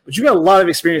Monheim. But you got a lot of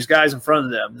experienced guys in front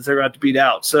of them that they're going to have to beat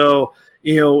out. So,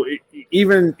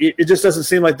 it just doesn't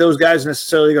seem like those guys are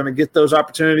necessarily going to get those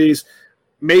opportunities.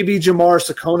 Maybe Jamar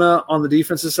Sakona on the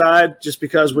defensive side, just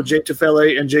because with Jake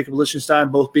Tufele and Jacob Lichtenstein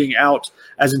both being out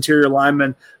as interior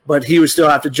linemen, but he would still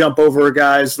have to jump over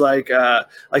guys like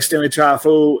Stanley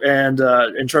Tafu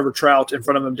and Trevor Trout in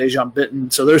front of him, Dejon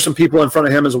Benton. So there's some people in front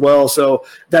of him as well. So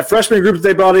that freshman group that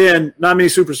they brought in, not many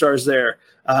superstars there.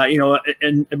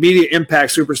 And immediate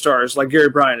impact superstars like Gary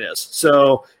Bryant is.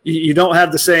 So you don't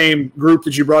have the same group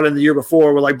that you brought in the year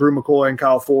before with like Brew McCoy and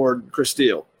Kyle Ford and Chris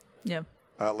Steele. Yeah.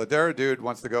 Ladera Dude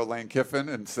wants to go Lane Kiffin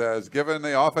and says, given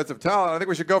the offensive talent, I think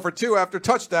we should go for 2 after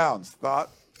touchdowns.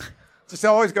 Thought? Just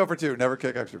always go for 2. Never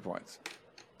kick extra points.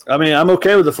 I mean, I'm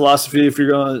okay with the philosophy if you're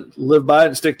going to live by it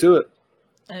and stick to it.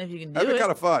 And if you can do That'd be it.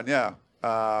 kind of fun, yeah.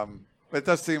 It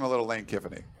does seem a little Lane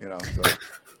Kiffin-y,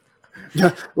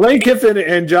 So. Lane Kiffin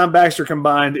and John Baxter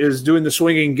combined is doing the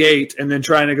swinging gate and then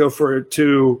trying to go for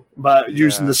 2 by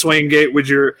using the swinging gate with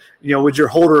your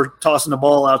holder tossing the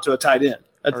ball out to a tight end.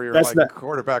 Or your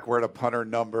quarterback wearing a punter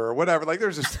number or whatever. Like,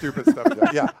 there's just stupid stuff.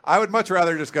 Yeah, I would much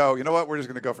rather just go, you know what, we're just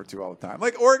going to go for 2 all the time.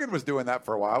 Like, Oregon was doing that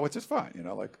for a while, which is fine.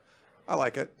 I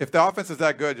like it. If the offense is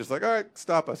that good, just like, all right,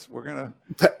 stop us. We're going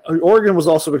to. Oregon was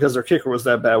also because their kicker was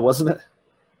that bad, wasn't it?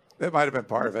 It might have been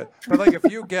part of it. But, like,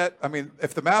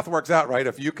 if the math works out right,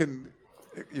 if you can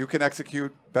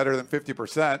execute better than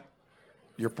 50%,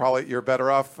 you're better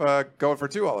off going for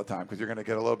 2 all the time because you're going to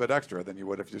get a little bit extra than you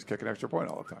would if you just kick an extra point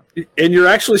all the time. And you're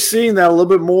actually seeing that a little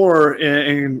bit more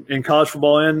in college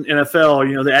football and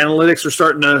NFL. The analytics are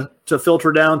starting to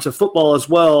filter down to football as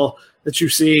well, that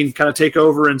you've seen kind of take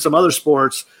over in some other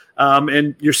sports.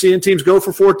 And you're seeing teams go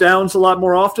for 4th downs a lot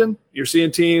more often. You're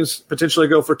seeing teams potentially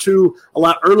go for 2 a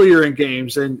lot earlier in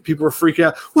games, and people are freaking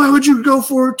out. Why would you go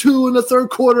for 2 in the 3rd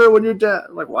quarter when you're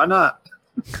down? Like, why not?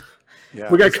 Yeah,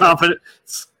 we got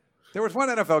confidence. There was one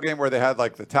NFL game where they had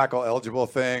like the tackle eligible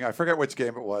thing. I forget which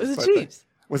game it was. It was the Chiefs.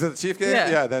 Was it the Chief game?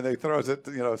 Yeah. Then they throws it,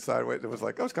 sideways. It was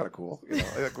like, was kind of cool.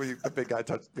 Like the big guy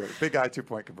big guy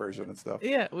 2-point conversion and stuff.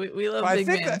 Yeah, we love but big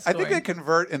man I think they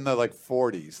convert in the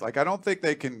 40s. Like, I don't think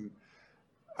they can.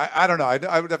 I don't know.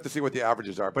 I would have to see what the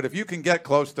averages are. But if you can get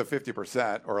close to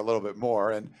 50% or a little bit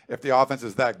more, and if the offense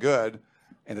is that good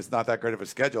and it's not that great of a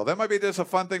schedule, that might be just a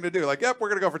fun thing to do. Like, yep, we're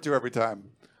going to go for 2 every time.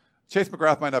 Chase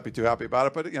McGrath might not be too happy about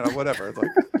it, but whatever. It's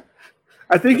like,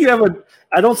 I think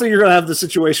I don't think you're going to have the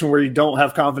situation where you don't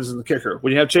have confidence in the kicker.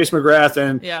 When you have Chase McGrath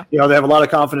and they have a lot of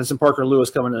confidence in Parker Lewis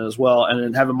coming in as well, and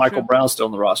then having Michael Brown still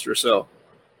on the roster. So,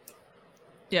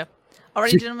 yeah. All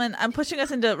right, gentlemen, I'm pushing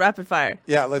us into rapid fire.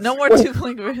 Yeah, let's. No more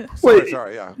two-point.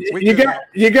 Sorry. Yeah,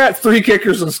 you got 3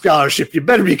 kickers on scholarship. You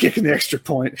better be kicking the extra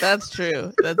point. That's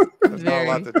true. That's There's very not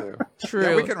a lot to do. true.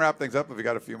 Yeah, we can wrap things up if you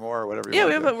got a few more or whatever.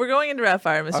 We're going into rapid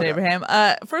fire, Mr. Okay. Abraham.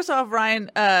 First off,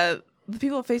 Ryan, the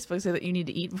people on Facebook say that you need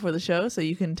to eat before the show so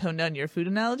you can tone down your food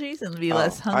analogies and be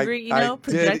less hungry,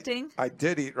 projecting. I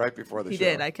did eat right before the show. He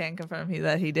did. I can confirm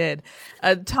that he did.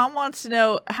 Tom wants to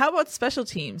know, how about special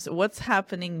teams? What's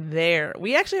happening there?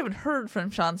 We actually haven't heard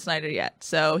from Sean Snyder yet,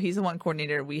 so he's the one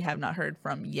coordinator we have not heard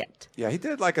from yet. Yeah, he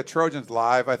did like a Trojans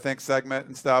Live, I think, segment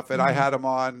and stuff, and I had him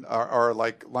on or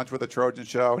like Lunch with a Trojan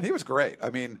show, and he was great. I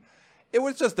mean, it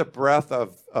was just a breath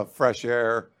of fresh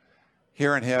air.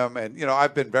 Hearing him, and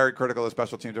I've been very critical of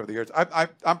special teams over the years.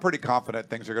 I'm pretty confident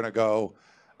things are going to go.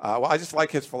 Well, I just like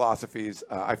his philosophies.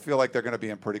 I feel like they're going to be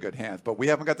in pretty good hands. But we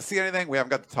haven't got to see anything. We haven't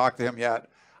got to talk to him yet.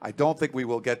 I don't think we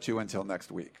will get to until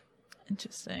next week.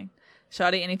 Interesting.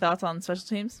 Shadi, any thoughts on special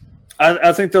teams?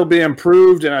 I think they'll be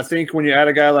improved, and I think when you add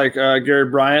a guy like Gary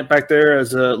Bryant back there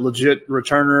as a legit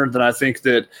returner, then I think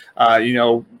that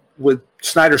with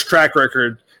Snyder's track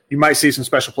record, you might see some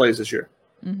special plays this year.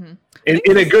 Mm-hmm.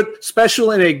 In a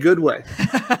good way.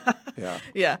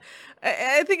 Yeah.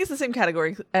 I think it's the same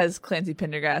category as Clancy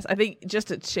Pendergrass. I think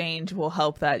just a change will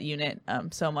help that unit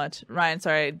so much. Ryan,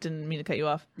 sorry, I didn't mean to cut you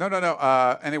off. No.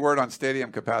 Any word on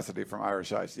stadium capacity from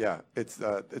Irish Ice? Yeah, it's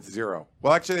 0.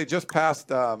 Well, actually, they just passed.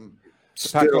 The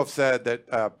Pac-12 said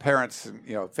that parents,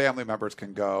 and family members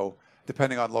can go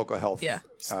depending on local health,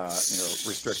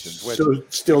 restrictions. Which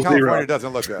still California 0.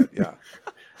 doesn't look good. Yeah.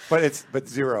 But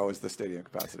 0 is the stadium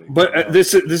capacity. But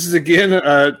this is again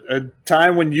a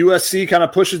time when USC kind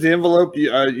of pushes the envelope.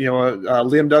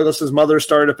 Liam Douglas's mother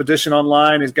started a petition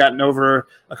online. He's gotten over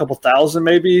a couple thousand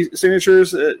maybe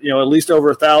signatures. At least over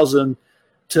 1,000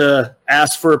 to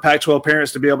ask for Pac-12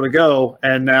 parents to be able to go.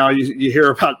 And now you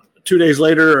hear about 2 days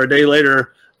later or a day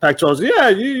later, Pac-12's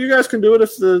you guys can do it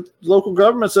if the local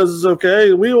government says it's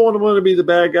okay. We don't want to be the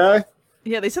bad guy.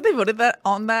 Yeah, they said they voted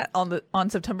on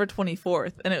September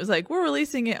 24th, and it was like, we're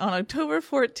releasing it on October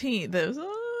 14th. It was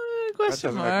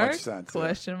question mark. Make much sense,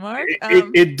 question mark.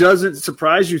 It doesn't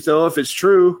surprise you though if it's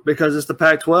true because it's the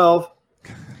Pac-12.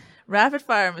 Rapid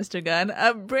fire, Mr. Gunn.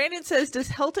 Brandon says, does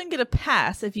Helton get a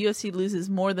pass if USC loses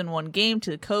more than one game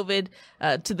to the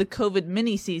COVID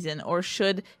mini season, or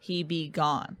should he be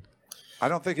gone? I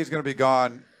don't think he's going to be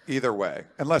gone either way,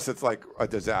 unless it's like a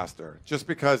disaster. Just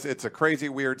because it's a crazy,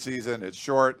 weird season, it's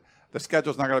short. The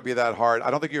schedule's not going to be that hard.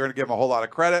 I don't think you're going to give him a whole lot of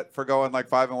credit for going like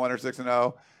 5-1 or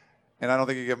 6-0, and I don't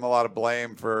think you give him a lot of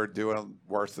blame for doing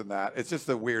worse than that. It's just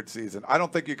a weird season. I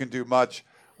don't think you can do much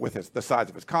with the size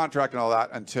of his contract and all that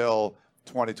until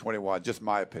 2021. Just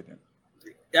my opinion.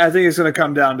 I think it's going to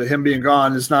come down to him being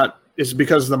gone. It's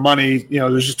because of the money.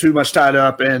 There's just too much tied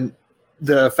up, and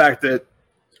the fact that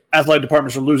athletic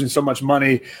departments are losing so much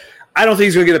money. I don't think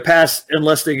he's going to get a pass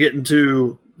unless they get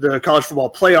into the college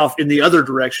football playoff in the other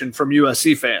direction from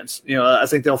USC fans. I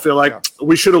think they'll feel like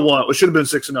we should have won. We should have been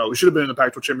 6-0. We should have been in the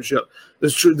Pac-12 championship.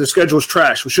 The schedule is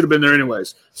trash. We should have been there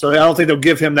anyways. So I don't think they'll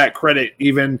give him that credit,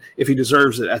 even if he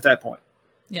deserves it at that point.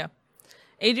 Yeah.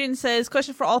 Adrian says,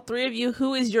 question for all three of you.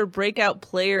 Who is your breakout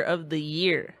player of the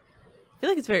year? I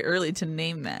feel like it's very early to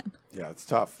name that. Yeah, it's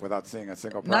tough without seeing a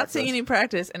single practice. Not seeing any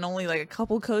practice and only like a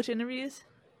couple coach interviews.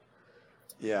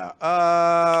 Yeah.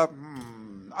 I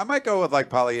might go with like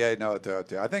Palier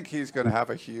Noatote. I think he's going to have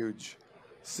a huge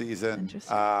season.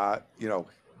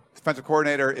 Defensive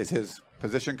coordinator is his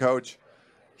position coach.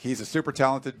 He's a super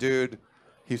talented dude.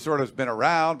 He's sort of been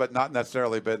around, but not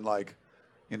necessarily been like,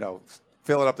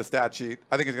 filling up the stat sheet.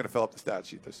 I think he's going to fill up the stat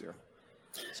sheet this year.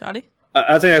 Shadi?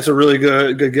 I think that's a really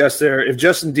good guess there. If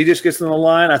Justin Dedich gets in the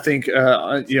line, I think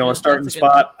a starting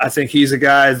spot. I think he's a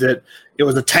guy that it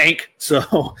was a tank,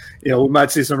 so we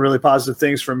might see some really positive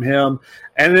things from him.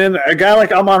 And then a guy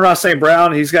like Amon-Ra St.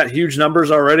 Brown, he's got huge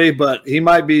numbers already, but he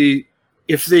might be,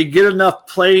 if they get enough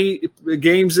play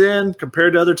games in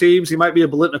compared to other teams, he might be a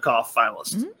Biletnikoff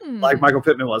finalist, like Michael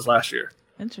Pittman was last year.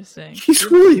 Interesting. He's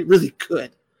really, really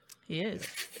good. He is.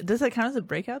 Does that count as a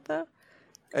breakout though?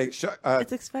 Hey,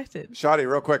 it's expected. Shadi,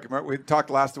 real quick. We talked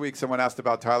last week. Someone asked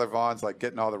about Tyler Vaughn's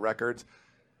getting all the records.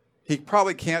 He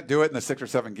probably can't do it in the 6 or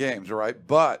 7 games, right?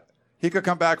 But he could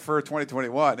come back for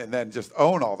 2021 and then just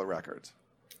own all the records.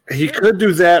 He could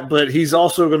do that, but he's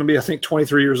also going to be, I think,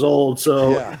 23 years old.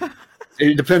 So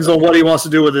it depends on what he wants to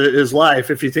do with his life.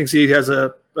 If he thinks he has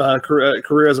a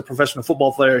career as a professional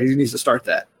football player, he needs to start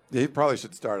that. He probably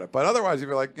should start it. But otherwise, you'd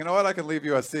be like, you know what? I can leave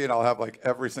USC and I'll have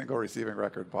every single receiving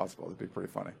record possible. It'd be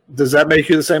pretty funny. Does that make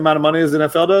you the same amount of money as the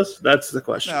NFL does? That's the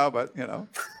question. No, but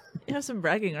You have some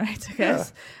bragging rights, I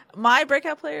guess. Yeah. My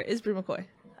breakout player is Brew McCoy.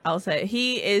 I'll say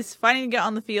he is fighting to get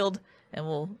on the field and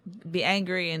will be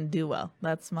angry and do well.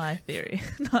 That's my theory.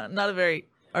 Not a very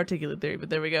articulate theory, but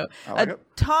there we go.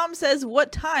 Tom says,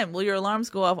 what time will your alarms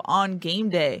go off on game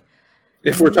day?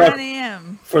 If we're 9 talking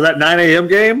a.m. for that 9 a.m.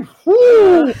 game?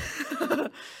 Woo!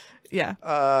 Yeah.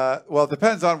 Well, it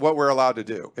depends on what we're allowed to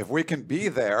do. If we can be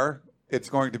there, it's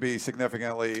going to be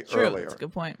significantly earlier. That's a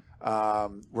good point.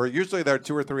 We're usually there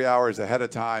 2 or 3 hours ahead of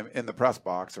time in the press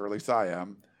box, or at least I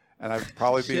am. And I'd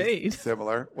probably be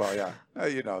similar. Well, yeah.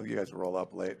 You guys roll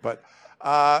up late. But, so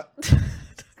I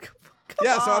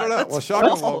don't know. Well,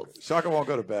 Shotgun won't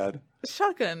go to bed.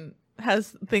 Shotgun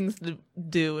has things to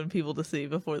do and people to see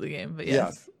before the game. But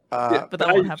yes. But that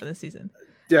won't happen this season.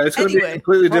 Yeah, it's going to be a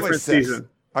completely different season.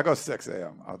 I'll go 6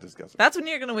 a.m. I'll just guess. That's when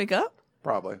you're going to wake up?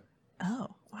 Probably. Oh,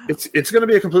 wow. It's going to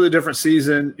be a completely different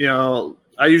season.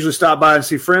 I usually stop by and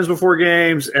see friends before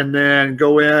games and then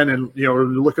go in and,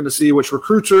 looking to see which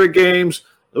recruits are at games.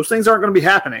 Those things aren't going to be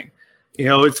happening.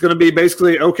 It's going to be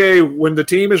basically, okay, when the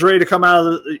team is ready to come out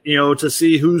of the, to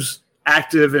see who's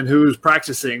active and who's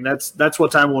practicing, that's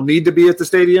what time we'll need to be at the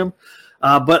stadium.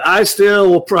 But I still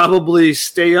will probably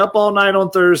stay up all night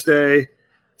on Thursday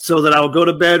so that I will go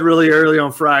to bed really early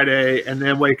on Friday and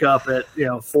then wake up at,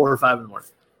 4 or 5 in the morning.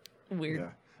 Weird. Yeah.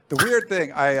 The weird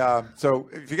thing, so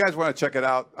if you guys want to check it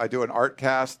out, I do an art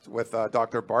cast with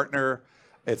Dr. Bartner.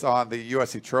 It's on the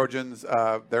USC Trojans,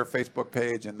 their Facebook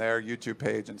page and their YouTube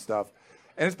page and stuff.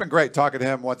 And it's been great talking to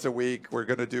him once a week. We're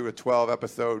going to do a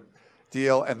 12-episode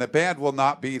deal, and the band will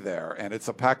not be there. And it's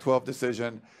a Pac-12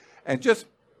 decision. And just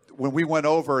when we went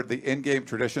over the in-game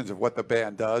traditions of what the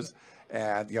band does,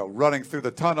 and running through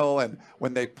the tunnel, and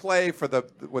when they play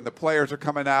when the players are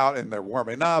coming out and they're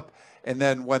warming up, and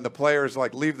then when the players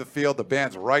leave the field, the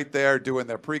band's right there doing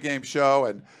their pregame show,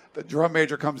 and the drum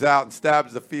major comes out and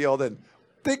stabs the field. And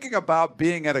thinking about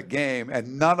being at a game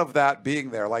and none of that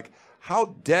being there,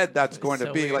 how dead that's going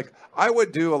to be. Weird. I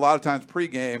would do a lot of times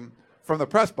pregame from the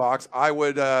press box. I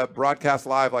would broadcast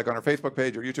live, on our Facebook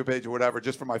page or YouTube page or whatever,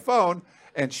 just from my phone,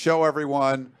 and show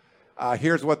everyone.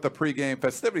 Here's what the pregame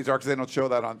festivities are, because they don't show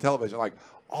that on television.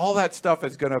 All that stuff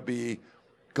is going to be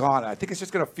gone. I think it's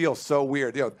just going to feel so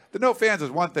weird. The no fans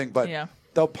is one thing, but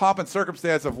the pomp and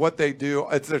circumstance of what they do,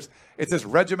 it's this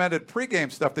regimented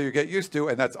pregame stuff that you get used to,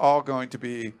 and that's all going to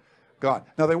be gone.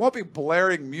 Now, they won't be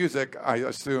blaring music, I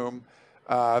assume,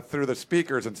 through the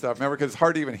speakers and stuff. Remember, because it's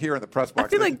hard to even hear in the press box. I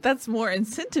feel like that's more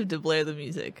incentive to blare the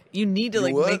music. You need to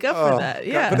make up for that.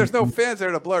 Yeah. But there's no fans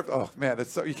there to blare. Oh man,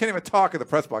 you can't even talk in the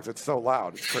press box. It's so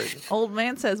loud. It's crazy. Old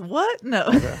man says, "What? No."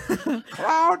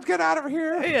 Cloud, get out of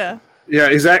here. Yeah. Yeah,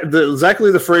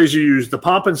 exactly the phrase you used. The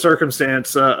pomp and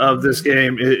circumstance of this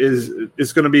game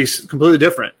is going to be completely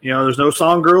different. There's no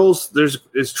song girls.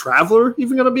 Is Traveler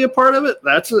even going to be a part of it?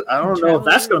 I don't know if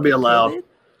that's going to be allowed.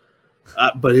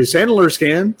 But his handlers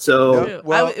can. So it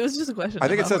was just a question. I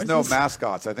think it says no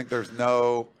mascots. I think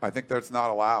that's not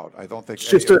allowed. I don't think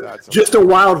just a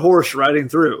wild horse riding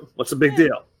through. What's the big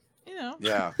deal?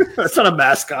 Yeah. That's not a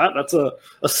mascot. That's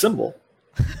a symbol.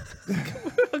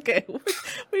 Okay,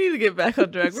 we need to get back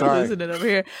on track. We're losing it over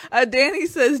here. Danny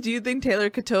says, do you think Taylor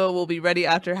Katoa will be ready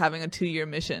after having a 2-year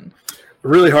mission?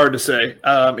 Really hard to say.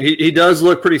 He does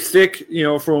look pretty thick,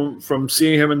 from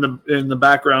seeing him in the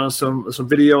background, some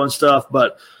video and stuff.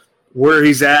 But where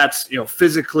he's at,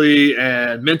 physically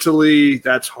and mentally,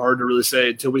 that's hard to really say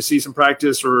until we see some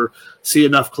practice or see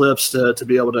enough clips to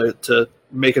be able to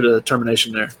make a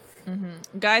determination there.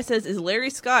 Mm-hmm. Guy says, is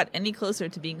Larry Scott any closer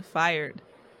to being fired?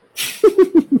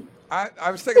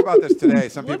 I was thinking about this today.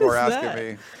 Some people are asking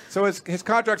me. So his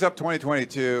contract's up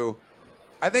 2022.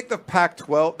 I think the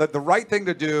Pac-12, that the right thing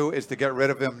to do is to get rid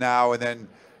of him now, and then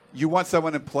you want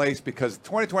someone in place because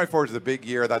 2024 is the big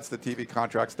year. That's the TV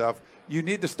contract stuff. You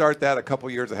need to start that a couple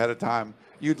years ahead of time.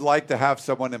 You'd like to have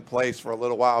someone in place for a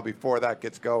little while before that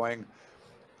gets going.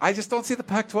 I just don't see the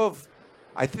Pac-12.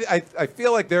 I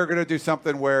feel like they're going to do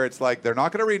something where it's they're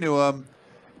not going to renew him.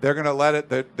 They're going to let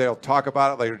it. They'll talk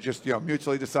about it. They're just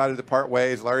mutually decided to part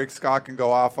ways. Larry Scott can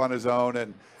go off on his own,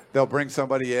 and they'll bring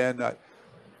somebody in.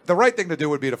 The right thing to do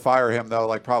would be to fire him,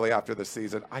 though, probably after the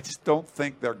season. I just don't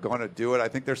think they're going to do it. I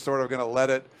think they're sort of going to let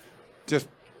it just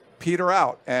peter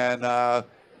out, and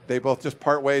they both just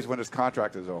part ways when his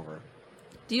contract is over.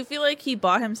 Do you feel like he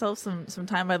bought himself some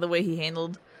time by the way he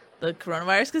handled the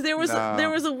coronavirus? Because there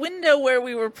was a window where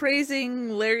we were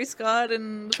praising Larry Scott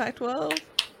and the Pac-12.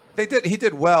 He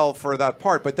did well for that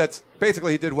part, but that's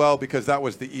basically he did well because that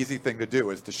was the easy thing to do,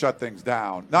 is to shut things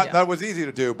down. That was easy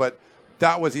to do, but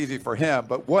that was easy for him.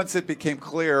 But once it became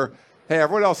clear, hey,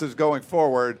 everyone else is going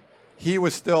forward, he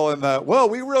was still in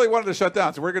we really wanted to shut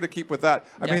down, so we're going to keep with that.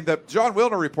 I mean, the John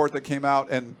Wilner report that came out,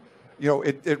 and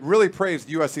it really praised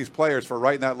USC's players for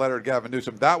writing that letter to Gavin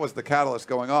Newsom. That was the catalyst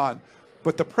going on.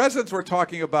 But the presidents were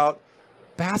talking about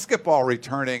basketball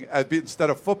returning instead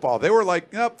of football. They were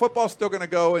like, football's still going to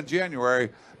go in January,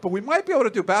 but we might be able to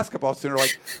do basketball sooner.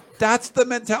 Like, that's the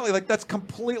mentality. Like, that's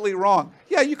completely wrong.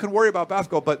 Yeah, you can worry about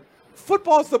basketball, but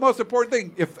football is the most important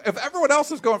thing. If everyone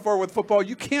else is going forward with football,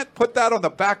 you can't put that on the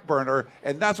back burner,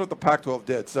 and that's what the Pac-12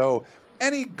 did. So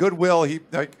any goodwill,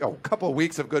 a couple of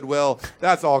weeks of goodwill,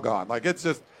 that's all gone. Like,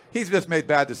 he's just made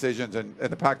bad decisions, and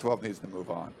the Pac-12 needs to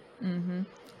move on. Mm-hmm.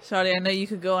 Shawty, I know you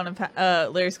could go on a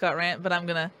Larry Scott rant, but I'm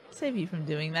going to save you from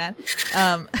doing that.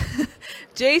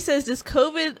 Jay says, does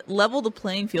COVID level the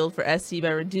playing field for SC by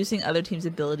reducing other teams'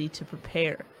 ability to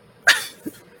prepare?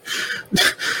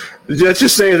 Let's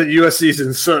just say that USC is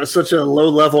in such a low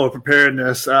level of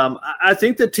preparedness. I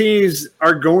think the teams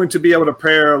are going to be able to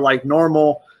prepare like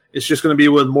normal. It's just going to be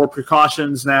with more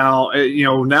precautions now.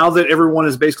 Now that everyone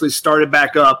has basically started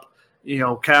back up,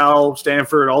 Cal,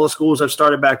 Stanford, all the schools have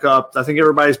started back up. I think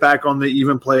everybody's back on the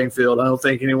even playing field. I don't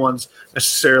think anyone's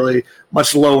necessarily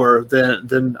much lower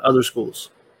than other schools.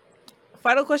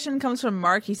 Final question comes from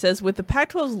Mark. He says, with the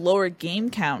Pac-12's lower game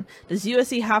count, does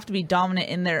USC have to be dominant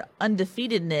in their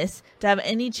undefeatedness to have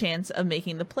any chance of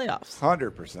making the playoffs?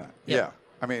 100%. Yeah.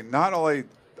 I mean, not only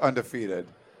undefeated,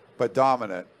 but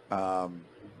dominant.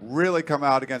 Really come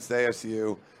out against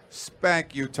ASU,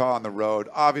 spank Utah on the road,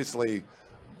 obviously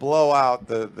blow out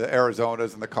the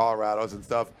Arizonas and the Colorados and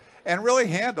stuff, and really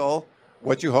handle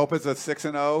what you hope is a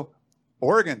 6-0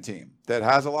 Oregon team that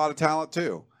has a lot of talent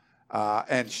too.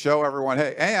 And show everyone,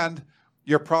 hey, and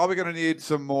you're probably going to need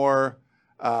some more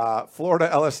Florida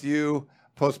LSU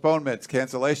postponements,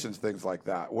 cancellations, things like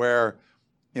that, where,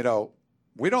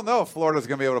 we don't know if Florida's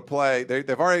going to be able to play.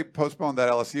 They've already postponed that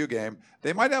LSU game.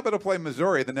 They might not be able to play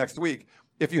Missouri the next week.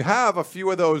 If you have a few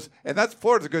of those, and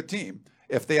Florida's a good team.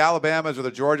 If the Alabamas or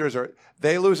the Georgias,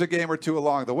 they lose a game or two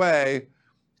along the way,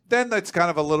 then that's kind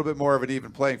of a little bit more of an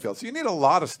even playing field. So you need a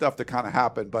lot of stuff to kind of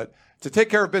happen. But to take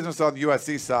care of business on the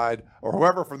USC side or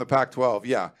whoever from the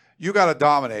Pac-12, you got to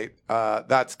dominate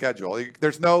that schedule.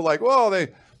 There's no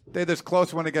they this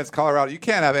close one against Colorado. You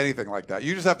can't have anything like that.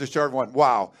 You just have to show everyone,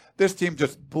 wow, this team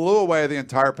just blew away the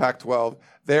entire Pac-12.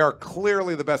 They are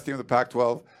clearly the best team in the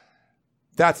Pac-12.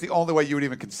 That's the only way you would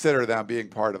even consider them being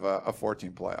part of a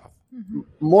 14 playoff. Mm-hmm.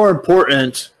 More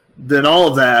important than all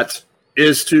of that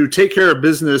is to take care of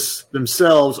business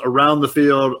themselves around the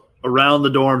field, around the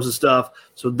dorms and stuff,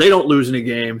 so they don't lose any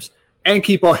games, and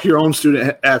keep all your own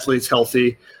student athletes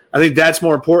healthy. I think that's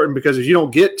more important, because if you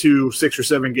don't get to 6 or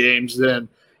 7 games, then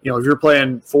if you're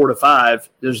playing 4 to 5,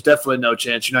 there's definitely no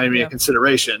chance you're not even a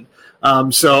consideration.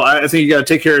 So I think you got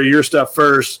to take care of your stuff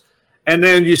first, and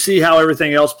then you see how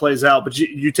everything else plays out. But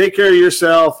you take care of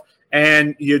yourself,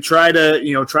 and you try to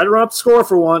run up the score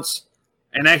for once,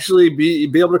 and actually be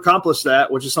able to accomplish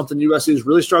that, which is something USC has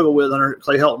really struggled with under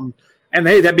Clay Helton. And,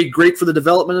 hey, that'd be great for the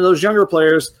development of those younger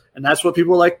players, and that's what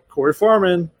people like Corey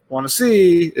Foreman want to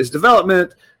see is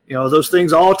development. Those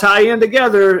things all tie in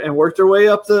together and work their way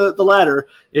up the ladder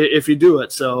if you do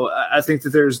it. So I think that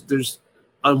there's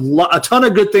a ton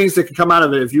of good things that can come out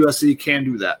of it if USC can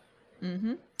do that.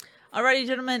 Mm-hmm. All righty,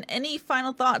 gentlemen, any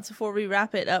final thoughts before we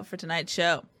wrap it up for tonight's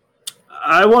show?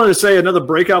 I wanted to say another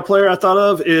breakout player I thought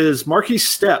of is Marquise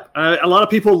Stepp. A lot of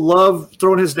people love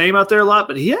throwing his name out there a lot,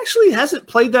 but he actually hasn't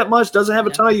played that much, doesn't have a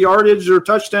ton of yardage or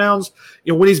touchdowns.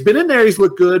 When he's been in there, he's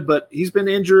looked good, but he's been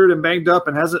injured and banged up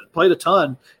and hasn't played a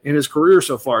ton in his career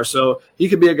so far. So he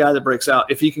could be a guy that breaks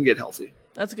out if he can get healthy.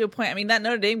 That's a good point. I mean, that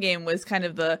Notre Dame game was kind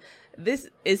of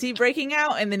is he breaking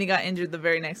out? And then he got injured the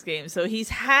very next game. So he's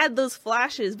had those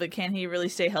flashes, but can he really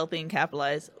stay healthy and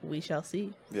capitalize? We shall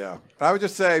see. Yeah. I would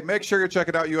just say, make sure you're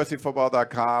checking out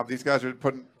USCfootball.com. These guys are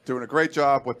doing a great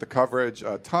job with the coverage.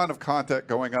 A ton of content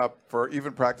going up for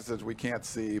even practices we can't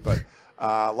see, but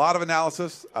a lot of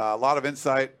analysis, a lot of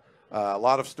insight, a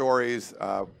lot of stories,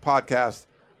 podcasts,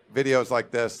 videos like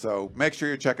this. So make sure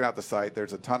you're checking out the site.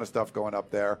 There's a ton of stuff going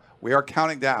up there. We are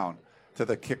counting down to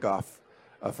the kickoff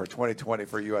for 2020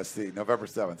 for USC, November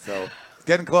 7th. So it's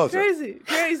getting closer.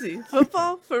 Crazy.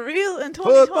 Football for real in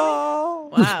 2020? Football.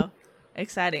 Wow.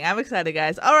 Exciting. I'm excited,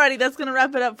 guys. Alrighty, that's going to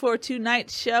wrap it up for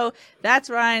tonight's show. That's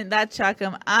Ryan. That's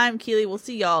Chacum. I'm Keely. We'll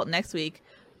see y'all next week.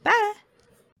 Bye.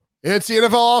 It's the NFL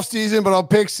offseason, but on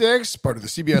Pick 6, part of the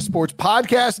CBS Sports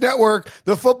Podcast Network,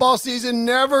 the football season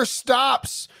never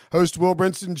stops. Host Will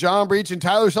Brinson, John Breach, and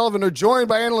Tyler Sullivan are joined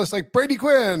by analysts like Brady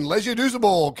Quinn, Lesia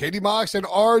Dusable, Katie Mox, and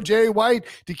RJ White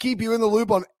to keep you in the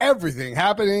loop on everything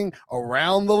happening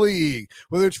around the league.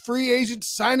 Whether it's free agents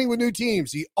signing with new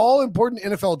teams, the all-important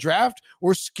NFL draft,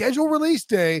 or schedule release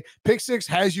day, Pick Six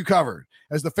has you covered.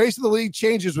 As the face of the league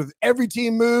changes with every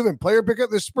team move and player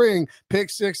pickup this spring, Pick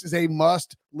Six is a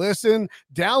must listen.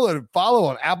 Download and follow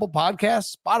on Apple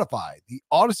Podcasts, Spotify, the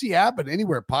Odyssey app, and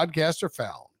anywhere podcasts are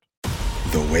found.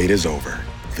 The wait is over.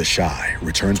 The Chi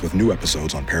returns with new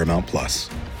episodes on Paramount Plus.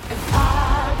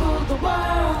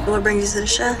 What brings you to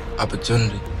the Chi?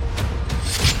 Opportunity.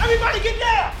 Everybody get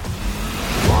down!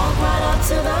 Walk right up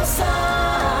to the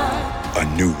side.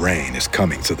 A new reign is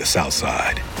coming to the South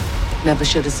Side. Never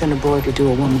should have sent a boy to do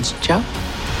a woman's job.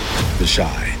 The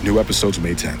Chi. New episodes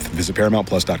May 10th. Visit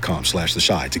ParamountPlus.com/The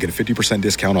Chi to get a 50%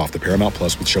 discount off the Paramount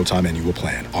Plus with Showtime annual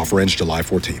plan. Offer ends July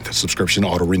 14th. Subscription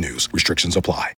auto renews. Restrictions apply.